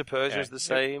 Well, Prince of Persia is the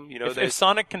same. If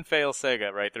Sonic can fail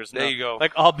Sega, right? There you go.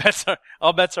 Like all bets are off.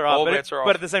 All bets are off.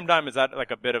 But at the same time, is that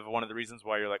like a bit of one of the reasons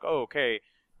why you're like, oh, okay,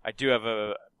 I do have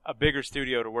a bigger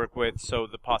studio to work with, so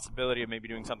the possibility of maybe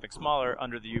doing something smaller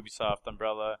under the Ubisoft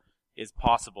umbrella is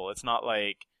possible. It's not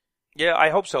like. Yeah, I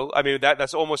hope so. I mean,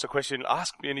 that's almost a question.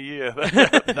 Ask me in a year.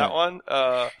 That one.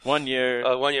 1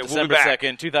 year. 1 year. December we'll be back.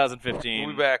 2nd, 2015.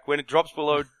 We'll be back. When it drops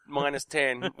below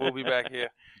 -10, we'll be back here.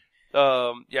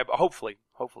 But hopefully.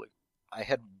 I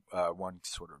had one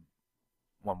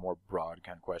more broad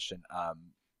kind of question.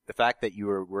 The fact that you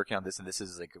were working on this, and this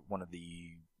is like one of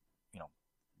the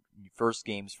first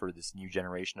games for this new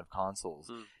generation of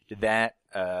consoles, did that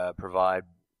provide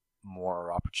more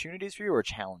opportunities for you or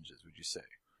challenges, would you say?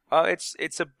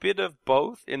 It's a bit of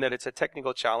both in that it's a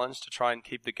technical challenge to try and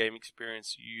keep the game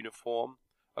experience uniform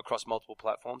across multiple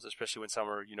platforms, especially when some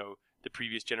are, the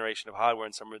previous generation of hardware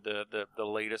and some are the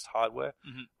latest hardware.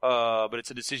 But it's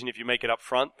a decision. If you make it up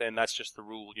front, then that's just the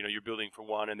rule. You're building for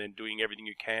one and then doing everything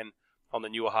you can on the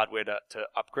newer hardware to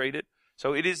upgrade it.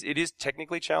 So it is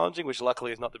technically challenging, which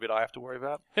luckily is not the bit I have to worry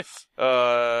about.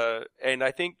 And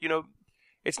I think,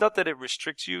 it's not that it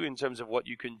restricts you in terms of what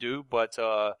you can do, but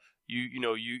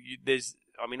there's,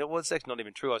 it's not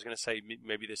even true. I was going to say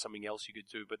maybe there's something else you could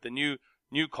do, but the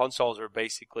new consoles are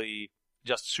basically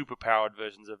just super powered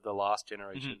versions of the last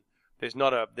generation. There's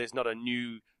not a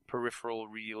new peripheral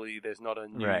really. There's not a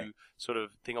new sort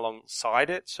of thing alongside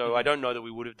it. So I don't know that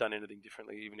we would have done anything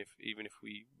differently, even if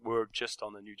we were just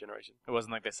on the new generation. It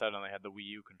wasn't like they said when they had the Wii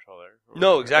U controller.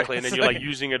 No, exactly. And then you're like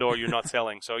using it or you're not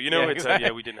selling. So we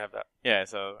didn't have that. Yeah.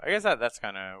 So I guess that's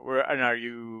kind of where. And are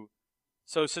you?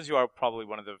 So since you are probably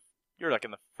you're like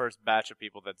in the first batch of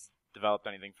people that's developed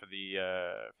anything for the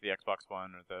Xbox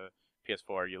One or the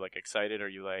PS4, are you like excited? Are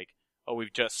you like, oh,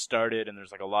 we've just started and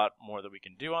there's like a lot more that we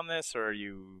can do on this? Or are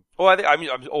you? Well, I'm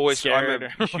always scared?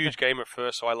 I'm a huge gamer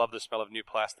first, so I love the smell of new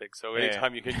plastic. So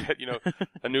anytime you can get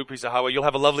a new piece of hardware, you'll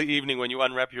have a lovely evening when you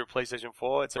unwrap your PlayStation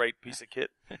 4. It's a great piece of kit.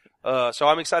 So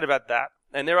I'm excited about that.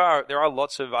 And there are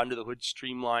lots of under the hood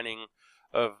streamlining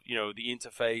of the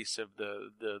interface of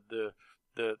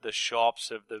the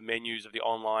shops, of the menus, of the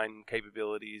online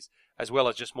capabilities, as well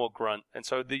as just more grunt. And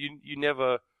so you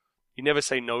never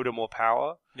say no to more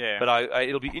power. Yeah. But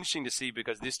it'll be interesting to see,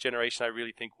 because this generation I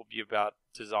really think will be about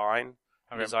design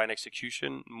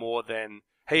execution more than,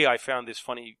 hey, I found this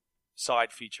funny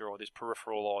side feature or this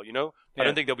peripheral or I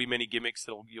don't think there'll be many gimmicks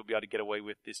that you'll be able to get away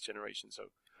with this generation. So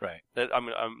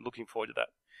I'm looking forward to that.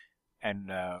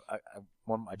 And I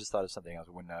just thought of something else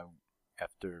when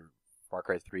after Far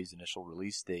Cry 3's initial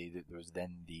release day, there was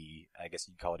then I guess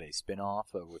you'd call it a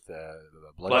spin-off with the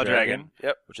Blood Dragon.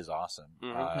 Yep. Which is awesome. Do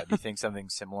you think something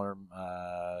similar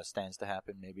stands to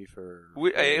happen maybe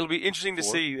it'll be interesting to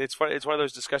see. It's one of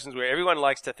those discussions where everyone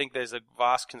likes to think there's a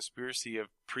vast conspiracy of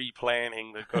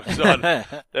pre-planning that goes on,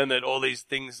 and that all these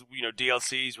things,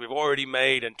 DLCs we've already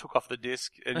made and took off the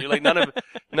disc, and you're like, none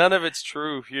of it's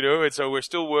true, and so we're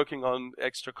still working on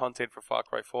extra content for Far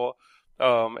Cry 4.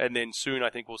 And then soon, I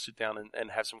think we'll sit down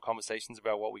and have some conversations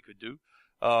about what we could do.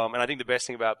 And I think the best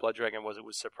thing about Blood Dragon was it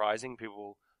was surprising.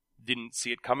 People didn't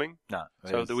see it coming. No.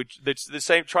 So the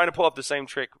same, trying to pull off the same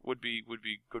trick would be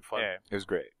good fun. Yeah. It was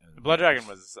great. Blood Dragon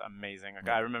was amazing. Like,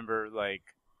 I remember, like,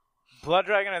 Blood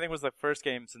Dragon, I think, was the first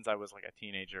game since I was, like, a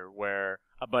teenager where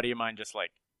a buddy of mine just,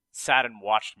 like, sat and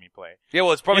watched me play. Yeah,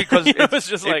 well, it's probably because It was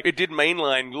just like- it did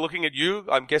mainline. Looking at you,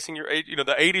 I'm guessing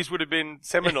the 80s would have been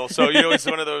seminal. So it's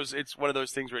one of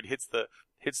those things where it hits the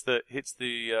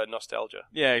nostalgia.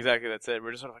 Yeah, exactly. That's it.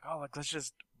 We're just sort of like, oh, like, let's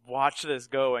just watch this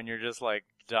go, and you're just, like,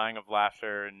 dying of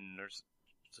laughter, and there's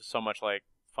just so much, like,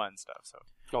 fun stuff. So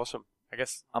Awesome. I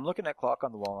guess I'm looking at clock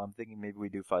on the wall. I'm thinking maybe we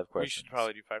do 5 questions. we should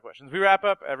probably do 5 questions. We wrap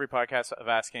up every podcast of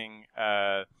asking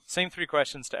same 3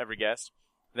 questions to every guest.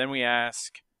 Then we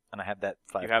ask... And I have that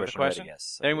 5 You have the question question? ready,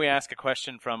 yes. Then we ask a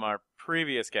question from our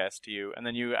previous guest to you, and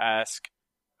then you ask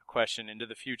a question into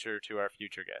the future to our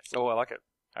future guest. Oh, I like it.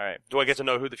 All right. Do I get to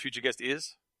know who the future guest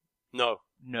is? No.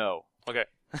 No. Okay.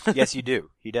 Yes, you do.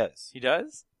 He does. He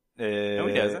does? No,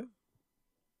 he doesn't.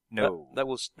 No. That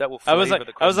will I was flavor like,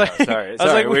 the I was question. like, Sorry. I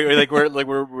was like,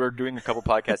 We're doing a couple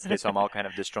podcasts today, so I'm all kind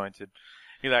of disjointed.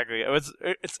 exactly.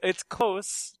 It's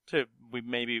close to we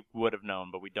maybe would have known,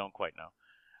 but we don't quite know.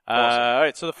 Awesome. All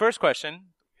right. So the first question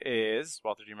is,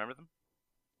 Walter, do you remember them?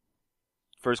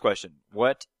 First question.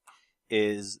 What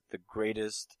is the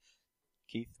greatest...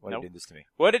 Keith, why are Nope. you doing this to me?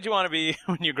 What did you want to be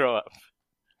when you grow up?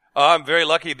 I'm very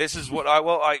lucky. This is what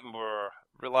I'll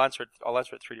answer it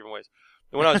 3 different ways.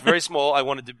 When I was very small, I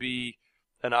wanted to be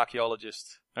an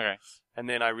archaeologist. Okay. And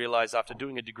then I realized after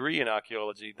doing a degree in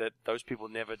archaeology that those people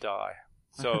never die.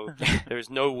 So there is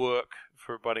no work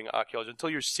for a budding archaeologist until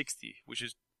you're 60, which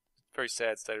is a very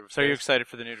sad state of affairs. So you're excited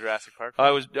for the new Jurassic Park?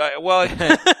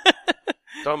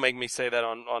 Don't make me say that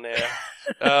on air.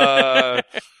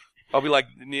 I'll be like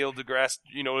Neil deGrasse,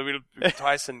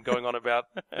 Tyson going on about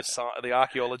the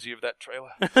archaeology of that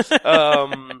trailer.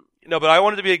 No, but I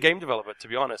wanted to be a game developer, to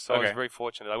be honest. So I was Okay. very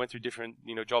fortunate. I went through different,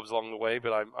 jobs along the way,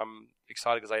 but I'm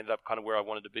excited because I ended up kind of where I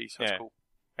wanted to be. So Yeah. it's cool.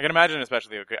 I can imagine,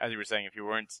 especially as you were saying, if you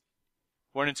weren't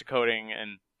into coding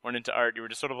and weren't into art, you were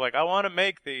just sort of like, I want to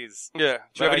make these. Yeah. Do you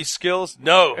But have any skills?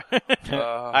 No.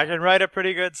 I can write a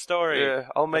pretty good story. Yeah.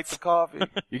 I'll make the coffee.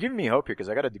 You're giving me hope here because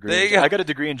I got a degree. There you go. I got a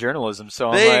degree in journalism,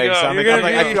 so There you I'm like, go. so I'm You're like, gonna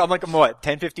I'm be- like, I'm like, I'm what,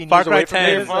 10, 15 Far years Cry away from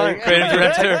 10 this? is fine. Like- Creative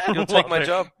director. You'll take my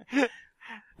job.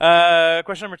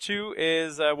 Question number 2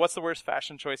 is, what's the worst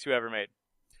fashion choice you ever made?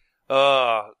 We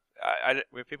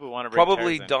have people who want to bring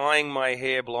Probably chairs in. dyeing my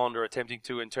hair blonde or attempting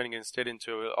to and turning it instead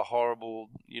into a horrible,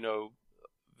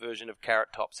 version of Carrot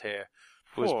Top's hair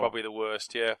was Cool. probably the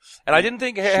worst, yeah. And I didn't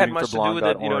think hair had Shooting much for to do blonde with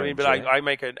it, got you know what I mean? But orange, I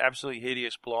make an absolutely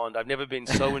hideous blonde. I've never been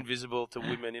so invisible to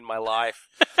women in my life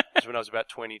as when I was about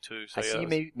 22. So I yeah, see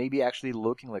that you was- maybe actually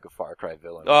looking like a Far Cry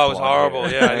villain. Oh, it was Blonde horrible,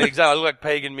 hair. yeah. Exactly. I look like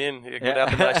Pagan Min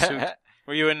without the nice suit.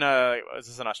 Were you in, is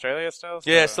this in Australia still?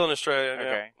 Yeah, still in Australia. yeah,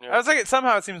 Okay. yeah. I was like,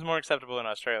 somehow it seems more acceptable in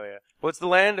Australia. Well, it's the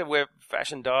land where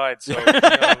fashion died, so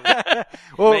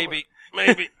Well,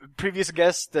 maybe. previous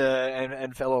guest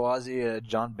and fellow Aussie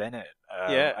John Bennett.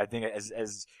 Yeah. I think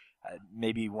as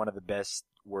maybe one of the best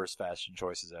worst fashion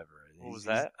choices ever. What was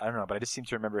He's- that? I don't know, but I just seem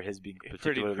to remember his being Pretty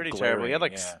particularly terrible. He had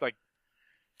glaring, like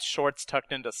shorts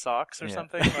tucked into socks or Yeah.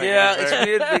 something. Like, Yeah, it was it's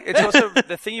very- weird. It's also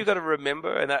the thing you got to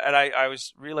remember, and I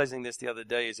was realizing this the other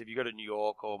day, is if you go to New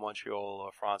York or Montreal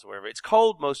or France or wherever, it's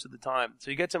cold most of the time, so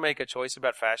you get to make a choice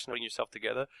about fashion, putting yourself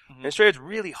together. In Australia, it's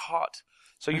really hot,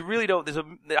 so you really don't.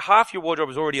 Half your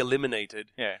wardrobe is already eliminated,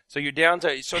 Yeah. so you're down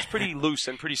to. So it's pretty loose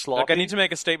and pretty sloppy. Like, I need to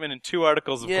make a statement in 2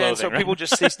 articles of yeah, clothing. and so right? people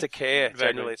just cease to care. Exactly.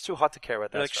 Generally, it's too hot to care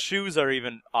about that. Like, stuff. shoes are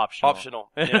even optional.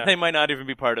 Optional. Yeah. They might not even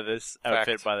be part of this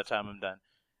outfit Fact. by the time I'm done.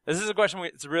 This is a question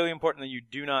it's really important that you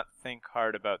do not think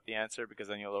hard about the answer because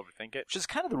then you'll overthink it. which is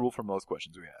kind of the rule for most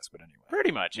questions we ask. But anyway,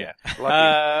 Pretty much, yeah.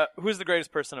 Lucky. Who's the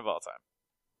greatest person of all time?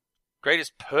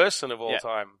 Greatest person of all Yeah.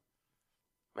 time.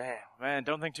 Man,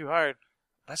 don't think too hard.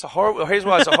 That's a horrible. Here's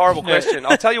why it's a horrible question.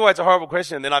 I'll tell you why it's a horrible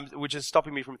question, and then which is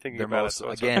stopping me from thinking they're about most it. So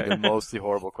it's again okay. they're mostly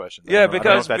horrible questions. Yeah, I don't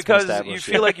know if that's been because you established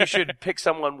feel yet. like you should pick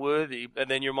someone worthy, and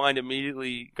then your mind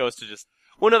immediately Goes to just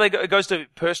well, no, it goes to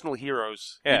personal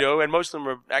heroes, Yeah. and most of them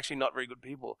are actually not very good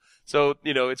people. So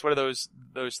it's one of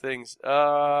those things.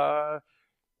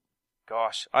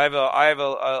 Gosh, I have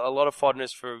a lot of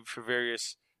fondness for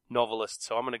various novelists,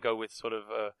 so I'm going to go with sort of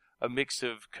a mix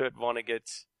of Kurt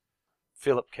Vonnegut,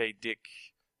 Philip K. Dick,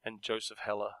 and Joseph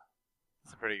Heller.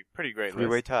 it's a pretty great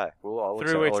three-way list. tie. We'll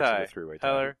Three-way accept tie. the three-way tie.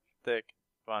 Heller, Dick,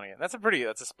 Vonnegut. That's a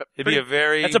It'd be a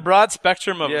very That's a broad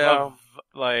spectrum of Yeah.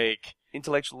 like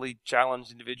intellectually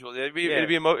challenged individual. It'd be Yeah. it'd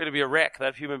be a wreck.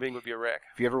 That human being would be a wreck.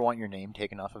 If you ever want your name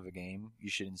taken off of a game, you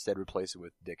should instead replace it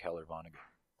with Dick Heller Vonnegut.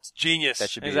 It's genius.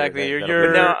 That should be Exactly. That'll You're-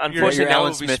 But be- now, you're unfortunately, now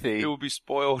Alan it Smithy. will be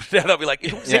spoiled. Now they'll be like, he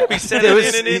Yeah. said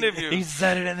it in an interview. He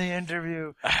said it in the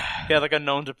interview. Yeah, like a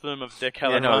known to plume of Dick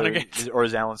Heller Yeah, no, Vonnegut. or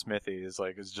as Alan Smithy is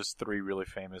just three really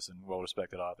famous and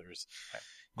well-respected authors.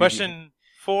 Question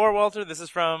 4, Walter. This is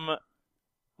from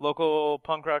local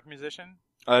punk rock musician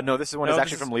No, this one No, is this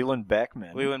actually is from Leland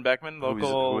Beckman. Leland Beckman, who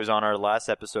local. was on our last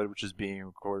episode, which is being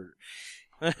recorded.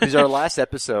 This is our last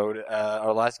episode.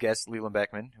 Our last guest, Leland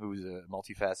Beckman, who's a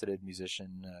multifaceted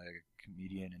musician,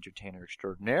 comedian, entertainer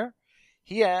extraordinaire.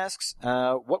 He asks,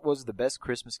 what was the best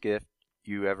Christmas gift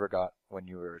you ever got when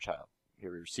you were a child? You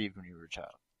received when you were a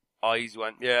child? Oh, easy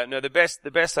one. Yeah, no, the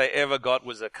best I ever got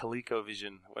was a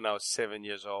ColecoVision when I was 7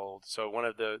 years old. So one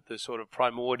of the sort of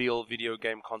primordial video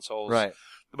game consoles. Right.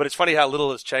 But it's funny how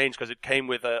little has changed because it came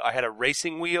with I had a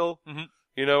racing wheel, Mhm.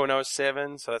 when I was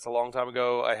 7. So that's a long time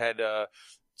ago. I had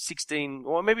 16,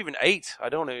 or maybe even 8. I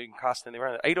don't know if you can cast anything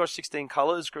around. 8 or 16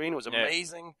 color screen. It was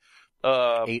amazing.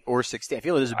 8 or 16. I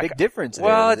feel like there's a big difference there.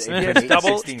 Well, There's it's 8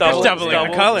 double, 16 double, colors.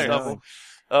 doubling the colors. double.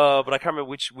 But I can't remember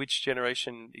which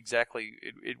generation exactly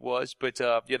it was. But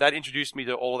that introduced me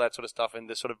to all that sort of stuff and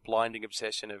the sort of blinding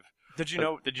obsession of. Did you But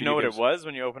know video what it games. was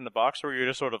when you opened the box, or were you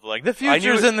just sort of like, the I knew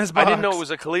future's in this box? I didn't know it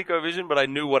was a ColecoVision, but I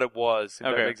knew what it was. If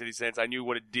Okay. that makes any sense, I knew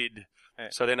what it did. Yeah.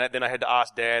 So then I had to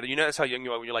ask Dad. That's how young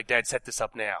you are when you're like, Dad, set this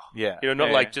up now. Yeah. Not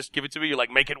Yeah, like yeah. just give it to me. You're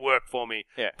like, make it work for me.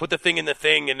 Yeah. Put the thing in the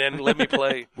thing and then let me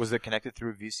play. Was it connected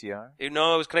through VCR?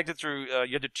 No, it was connected through.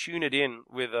 You had to tune it in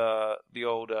with the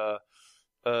old.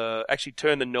 Actually,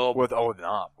 turn the knob. With the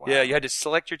knob. Wow. Yeah, you had to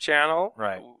select your channel,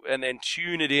 Right. and then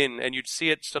tune it in, and you'd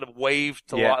see it sort of wave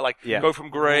to Yeah, light, yeah. go from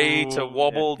grey to Ooh,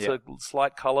 wobble yeah, to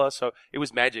slight color. So it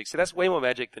was magic. So that's way more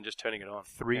magic than just turning it on.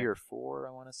 3 or 4,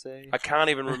 I want to say. I can't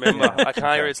even remember. I can't.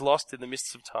 Okay. It's lost in the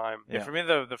mists of time. Yeah, Yeah. for me,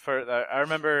 the first, I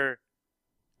remember,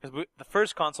 because the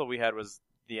first console we had was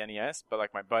the NES, but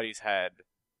like my buddies had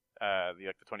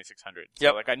the 2600. So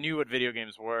Yep. like I knew what video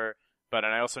games were, but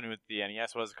and I also knew what the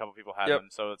NES was. A couple people had Yep. them,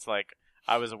 so it's like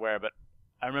I was aware. But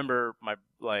I remember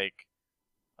an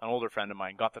older friend of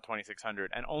mine got the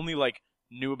 2600 and only like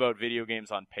knew about video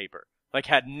games on paper. Like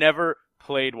had never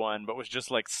played one, but was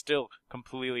just like still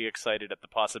completely excited at the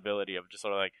possibility of just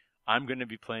sort of like, I'm going to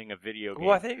be playing a video game.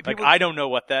 Well, I think like people- I don't know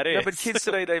what that is. No, but kids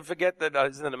today, they forget that.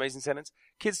 Isn't that an amazing sentence?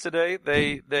 Kids today,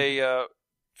 they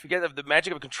forget that the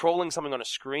magic of controlling something on a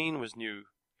screen was new.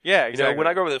 yeah, exactly. When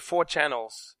I go over the 4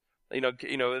 channels,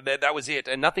 that was it,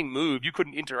 and nothing moved. You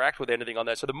couldn't interact with anything on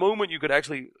that. So the moment you could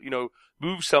actually,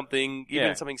 move something, even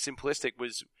Yeah. something simplistic,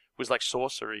 was like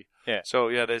sorcery. Yeah. So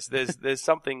yeah, there's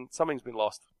something's been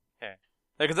lost.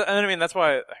 Like, and I mean, that's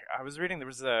why I was reading. There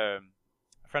was a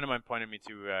friend of mine pointed me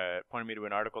to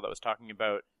an article that was talking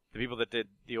about the people that did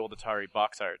the old Atari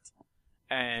box arts,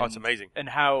 and Oh, it's amazing. and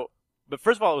how. But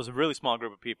first of all, it was a really small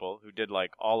group of people who did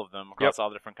like all of them across all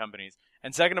the different companies.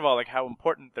 And second of all, like how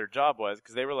important their job was,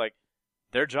 because they were like,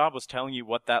 their job was telling you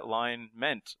what that line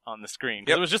meant on the screen.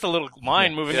 'Cause Yep. it was just a little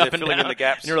line moving Yeah, up and filling in down. the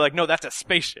gaps. And you're like, no, that's a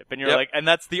spaceship. And you're Yep. like, and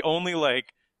that's the only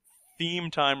like theme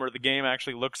time where the game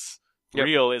actually looks Yep.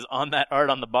 real is on that art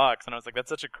on the box. And I was like, that's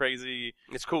such a crazy.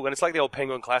 It's cool, and it's like the old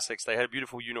Penguin classics. They had a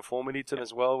beautiful uniformity to them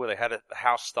as well, where they had a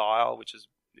house style, which is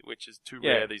too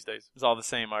Yeah. rare these days. It's all the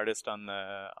same artist on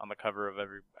the cover of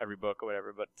every book or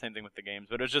whatever, but same thing with the games.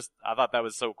 But it was just, I thought that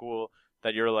was so cool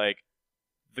that you're like,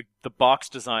 the box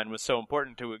design was so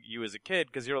important to you as a kid,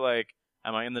 because you're like,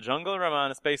 am I in the jungle or am I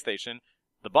on a space station?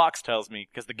 The box tells me,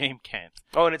 because the game can't.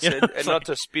 Oh, and it's, You know, and it's not like-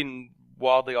 to spin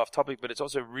wildly off topic, but it's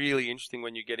also really interesting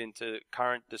when you get into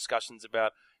current discussions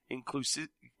about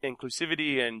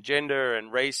inclusivity and gender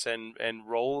and race and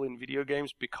role in video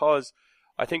games, because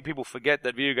I think people forget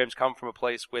that video games come from a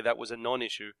place where that was a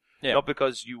non-issue. Yeah. Not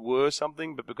because you were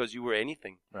something, but because you were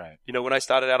anything. Right. When I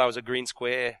started out, I was a green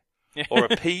square or a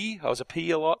P. I was a P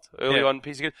a lot early Yeah. on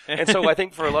PC games. And so I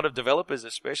think for a lot of developers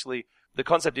especially, the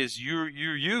concept is you're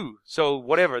you. So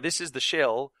whatever, this is the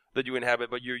shell that you inhabit,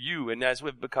 but you're you. And as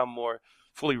we've become more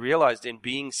fully realized in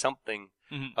being something,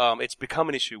 it's become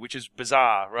an issue, which is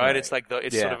bizarre, right? Right. It's like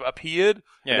it's Yeah. sort of appeared,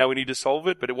 Yeah. and now we need to solve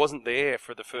it, but it wasn't there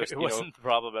for the first It wasn't the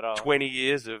problem at all. 20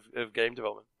 years of game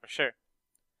development. For sure.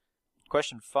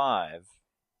 Question 5.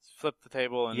 Flip the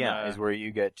table and Is where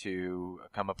you get to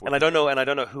come up with. And I don't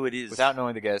know who it is. Without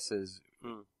knowing the guesses,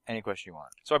 Hmm. any question you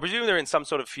want. So I presume they're in some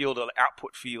sort of field, or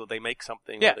output field. They make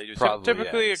something. Yeah, or they do Probably,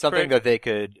 typically yeah. a something create- that they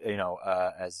could,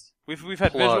 as we've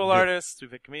had plug visual the- artists,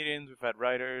 we've had comedians, we've had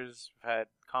writers, we've had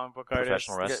comic book artists,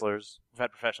 professional wrestlers. we've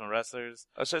had professional wrestlers.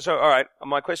 So all right.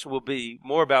 My question will be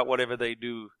more about whatever they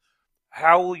do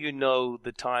How will you know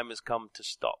the time has come to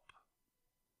stop?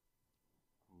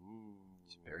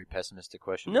 It's a very pessimistic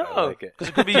question. but I No, like it. because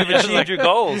it could be you've achieved your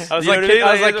goals. I was You know like,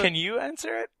 what I mean? can you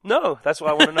answer it? No, that's why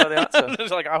I want to know the answer.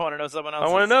 Just like, I want to know someone else.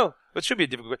 I want to know. It should be a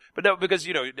difficult question. But no, because,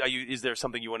 is there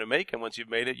something you want to make? And once you've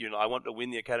made it, I want to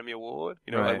win the Academy Award.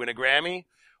 I Right. win a Grammy.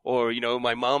 Or,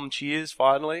 my mum cheers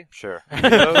finally. Sure.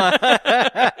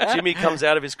 Jimmy comes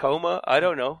out of his coma. I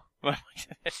don't know.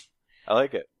 I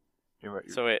like it. You're right.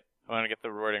 So wait, I want to get the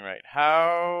wording right.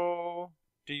 How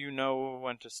do you know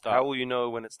when to stop? How will you know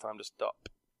when it's time to stop?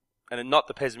 And then not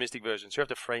the pessimistic version. So you have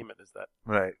to frame it as that.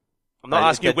 Right. I'm not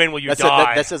asking you when will you That's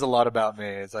die. that says a lot about me.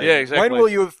 It's like, Yeah, exactly. when will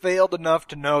you have failed enough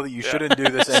to know that you shouldn't do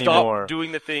this anymore? Stop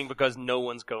doing the thing because no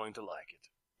one's going to like it.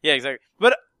 Yeah, exactly.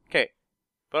 But okay.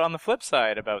 But on the flip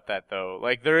side about that though,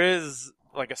 like there is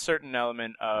like a certain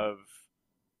element of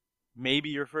maybe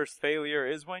your first failure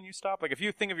is when you stop. Like if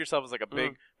you think of yourself as like a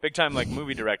big time like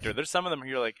movie director, there's some of them where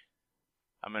you're like,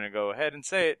 I'm gonna go ahead and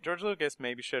say it. George Lucas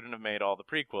maybe shouldn't have made all the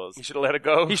prequels. You should have let it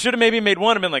go. He should have maybe made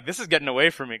one and been like, this is getting away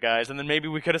from me, guys, and then maybe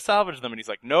we could have salvaged them. And he's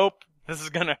like, nope, this is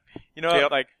gonna,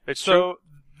 Yep, like it's so true.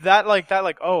 that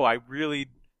oh, I really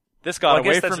this got I guess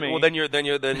away that's, from me. well, then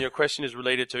your question is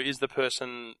related to: is the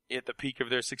person at the peak of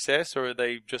their success, or are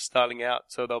they just starting out?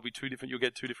 So there'll be two different. You'll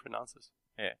get two different answers.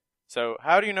 Yeah. So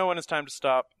how do you know when it's time to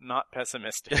stop? Not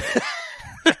pessimistic.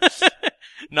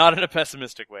 Not in a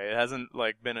pessimistic way. It hasn't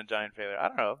like been a giant failure. I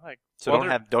don't know. Like So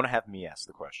Walter, don't have me ask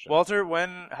the question. Walter,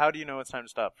 how do you know it's time to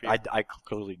stop for you? I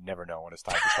clearly never know when it's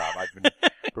time to stop. I've been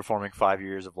performing 5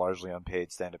 years of largely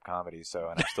unpaid stand-up comedy, and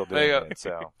I'm still There you doing go. it.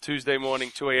 So Tuesday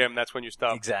morning, 2 a.m. That's when you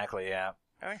stop. exactly, yeah.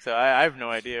 I think so. I have no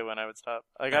idea when I would stop.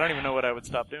 Like I don't even know what I would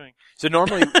stop doing. So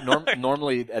normally,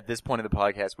 normally at this point of the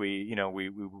podcast, we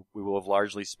will have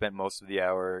largely spent most of the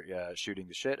hour shooting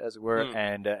the shit, as it were,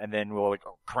 and then we'll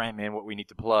cram in what we need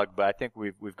to plug. But I think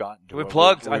we've gotten to We're what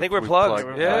plugged. we've I think we're plugged.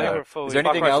 Yeah. I think we're fully Is there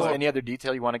anything full. else? Any other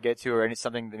detail you want to get to, or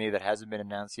something maybe that hasn't been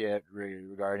announced yet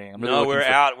regarding? I'm really No, looking we're for,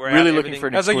 out. We're really out. looking for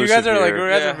an I was like, you exclusive guys are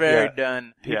here. very Yeah.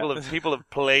 done. People have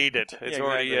played it. It's Yeah,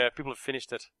 already exactly. people have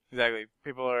finished it. Exactly.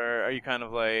 People are you kind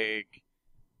of like?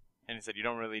 And he said you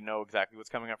don't really know exactly what's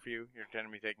coming up for you. You're going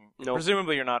to be taking. Nope.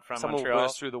 Presumably you're not from Someone Montreal.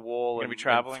 burst through the wall. You're and gonna be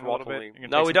traveling and a little bit? throttle me. You're gonna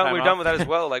No, take we're some done. time We're done off? with that as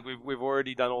well. Like we've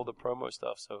already done all the promo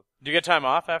stuff. So Do you get time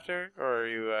off after, or are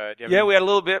you? Do you have yeah, any- we had a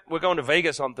little bit. We're going to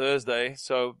Vegas on Thursday,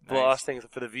 so the Nice. last thing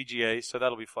for the VGA. So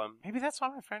that'll be fun. Maybe that's why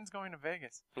my friend's going to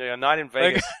Vegas. Yeah, a night in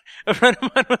Vegas. Like, a friend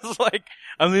of mine was like,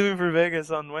 "I'm leaving for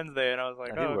Vegas on Wednesday," and I was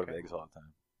like, I do "Oh, go okay." to Vegas all the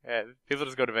time. Yeah, people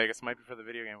just go to Vegas. It might be for the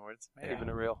video game awards. Maybe. Keeping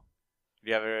it real. Do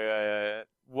you have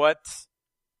what?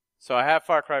 So I have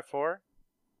Far Cry 4.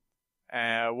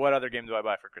 What other game do I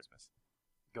buy for Christmas?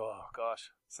 Oh gosh.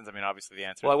 Since obviously the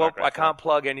answer. Well, is Far Cry I can't 4.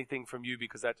 plug anything from you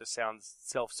because that just sounds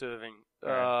self-serving.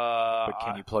 But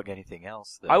can you plug anything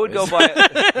else? I would go buy.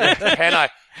 Can I?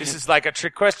 This is like a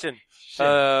trick question.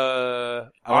 I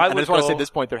just want to say at this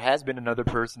point, there has been another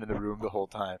person in the room the whole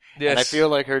time. Yes. And I feel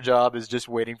like her job is just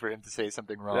waiting for him to say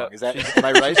something wrong. Yeah. Is that, am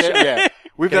I right there? Yeah.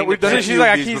 We've done a She's few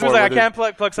like, of these he was before like, I where can't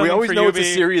plug we something always for know you. it's a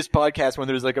serious podcast when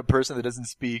there's like a person that doesn't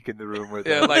speak in the room with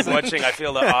Yeah, us. like watching. I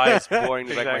feel the eyes boring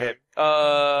in the back of my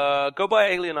head. Go buy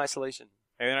Alien Isolation.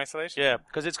 Alien Isolation? Yeah,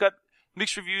 because it's got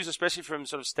mixed reviews, especially from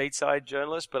sort of stateside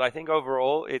journalists. But I think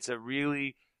overall, it's a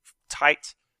really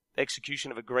tight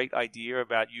execution of a great idea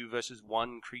about you versus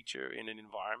one creature in an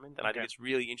environment, and I think it's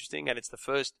really interesting. And it's the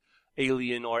first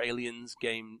Alien or Aliens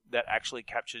game that actually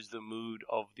captures the mood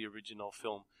of the original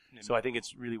film. So I think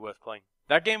it's really worth playing.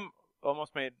 That game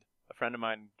almost made a friend of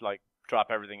mine like drop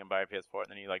everything and buy a PS4, and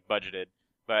then he like budgeted.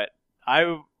 But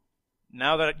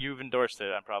now that you've endorsed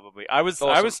it, I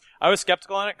was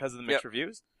skeptical on it because of the mixed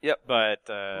reviews. Yep. But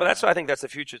that's I think that's the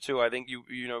future too. I think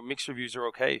you know mixed reviews are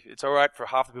okay. It's all right for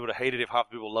half the people to hate it if half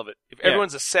the people love it. If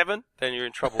everyone's a 7, then you're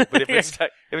in trouble. But if it's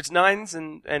 9s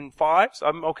and 5s,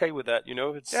 I'm okay with that. You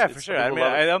know, for sure.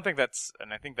 I don't think that's,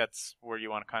 and I think that's where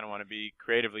you want to be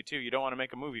creatively too. You don't want to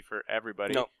make a movie for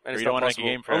everybody. No, and or it's you don't not want to make a possible.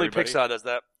 game for Only everybody. Pixar does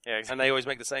that. Yeah, exactly. And they always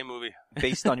make the same movie.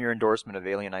 Based on your endorsement of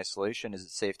Alien Isolation, is it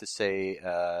safe to say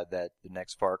that the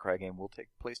next Far Cry game will take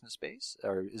place in space?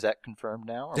 Or is that confirmed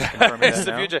now? Are we confirming It's that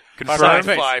the now? future. Confirmed.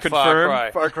 Sci-fi, Far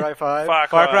Cry. Far Cry 5? Far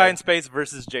Cry in space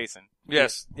versus Jason.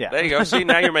 Yes. Yeah. There you go. See,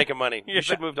 now you're making money. Yeah. You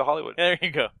should move to Hollywood. There you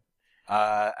go.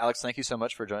 Alex, thank you so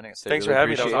much for joining us today. Thanks Really for having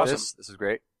me. That was appreciate awesome. This is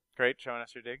great. Great showing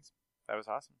us your digs. That was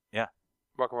awesome.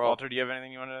 Rock and roll. Walter, do you have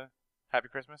anything you want to? Happy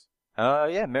Christmas.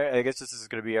 Yeah, I guess this is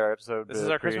going to be our episode. This is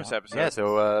our Christmas episode. Yeah,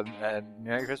 so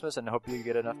Merry Christmas, and hope you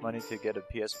get enough money to get a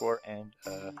PS4 and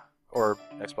or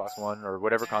Xbox One or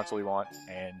whatever console you want,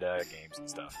 and games and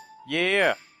stuff.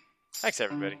 Yeah. Thanks,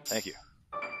 everybody. Thank you.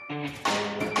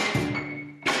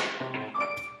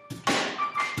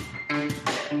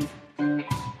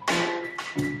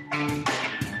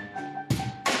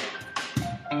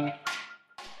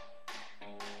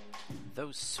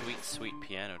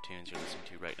 tunes you're listening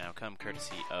to right now come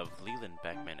courtesy of Leland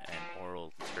Beckman and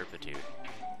Oral Turpitude.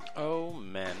 Oh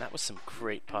man, that was some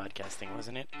great podcasting,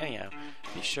 wasn't it? Anyhow,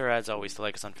 be sure as always to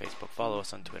like us on Facebook, follow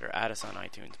us on Twitter, add us on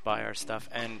iTunes, buy our stuff,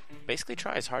 and basically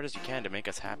try as hard as you can to make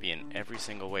us happy in every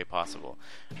single way possible.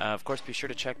 Of course, be sure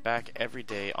to check back every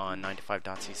day on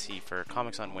 9to5.cc for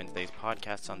comics on Wednesdays,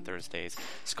 podcasts on Thursdays,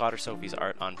 Scott or Sophie's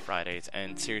art on Fridays,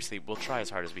 and seriously, we'll try as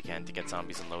hard as we can to get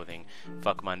Zombies and Loathing,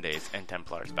 Fuck Mondays, and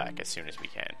Templars back as soon as we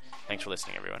can. Thanks for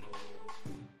listening, everyone.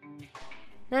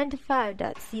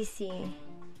 9to5.cc.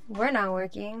 We're not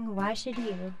working. Why should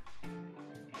you?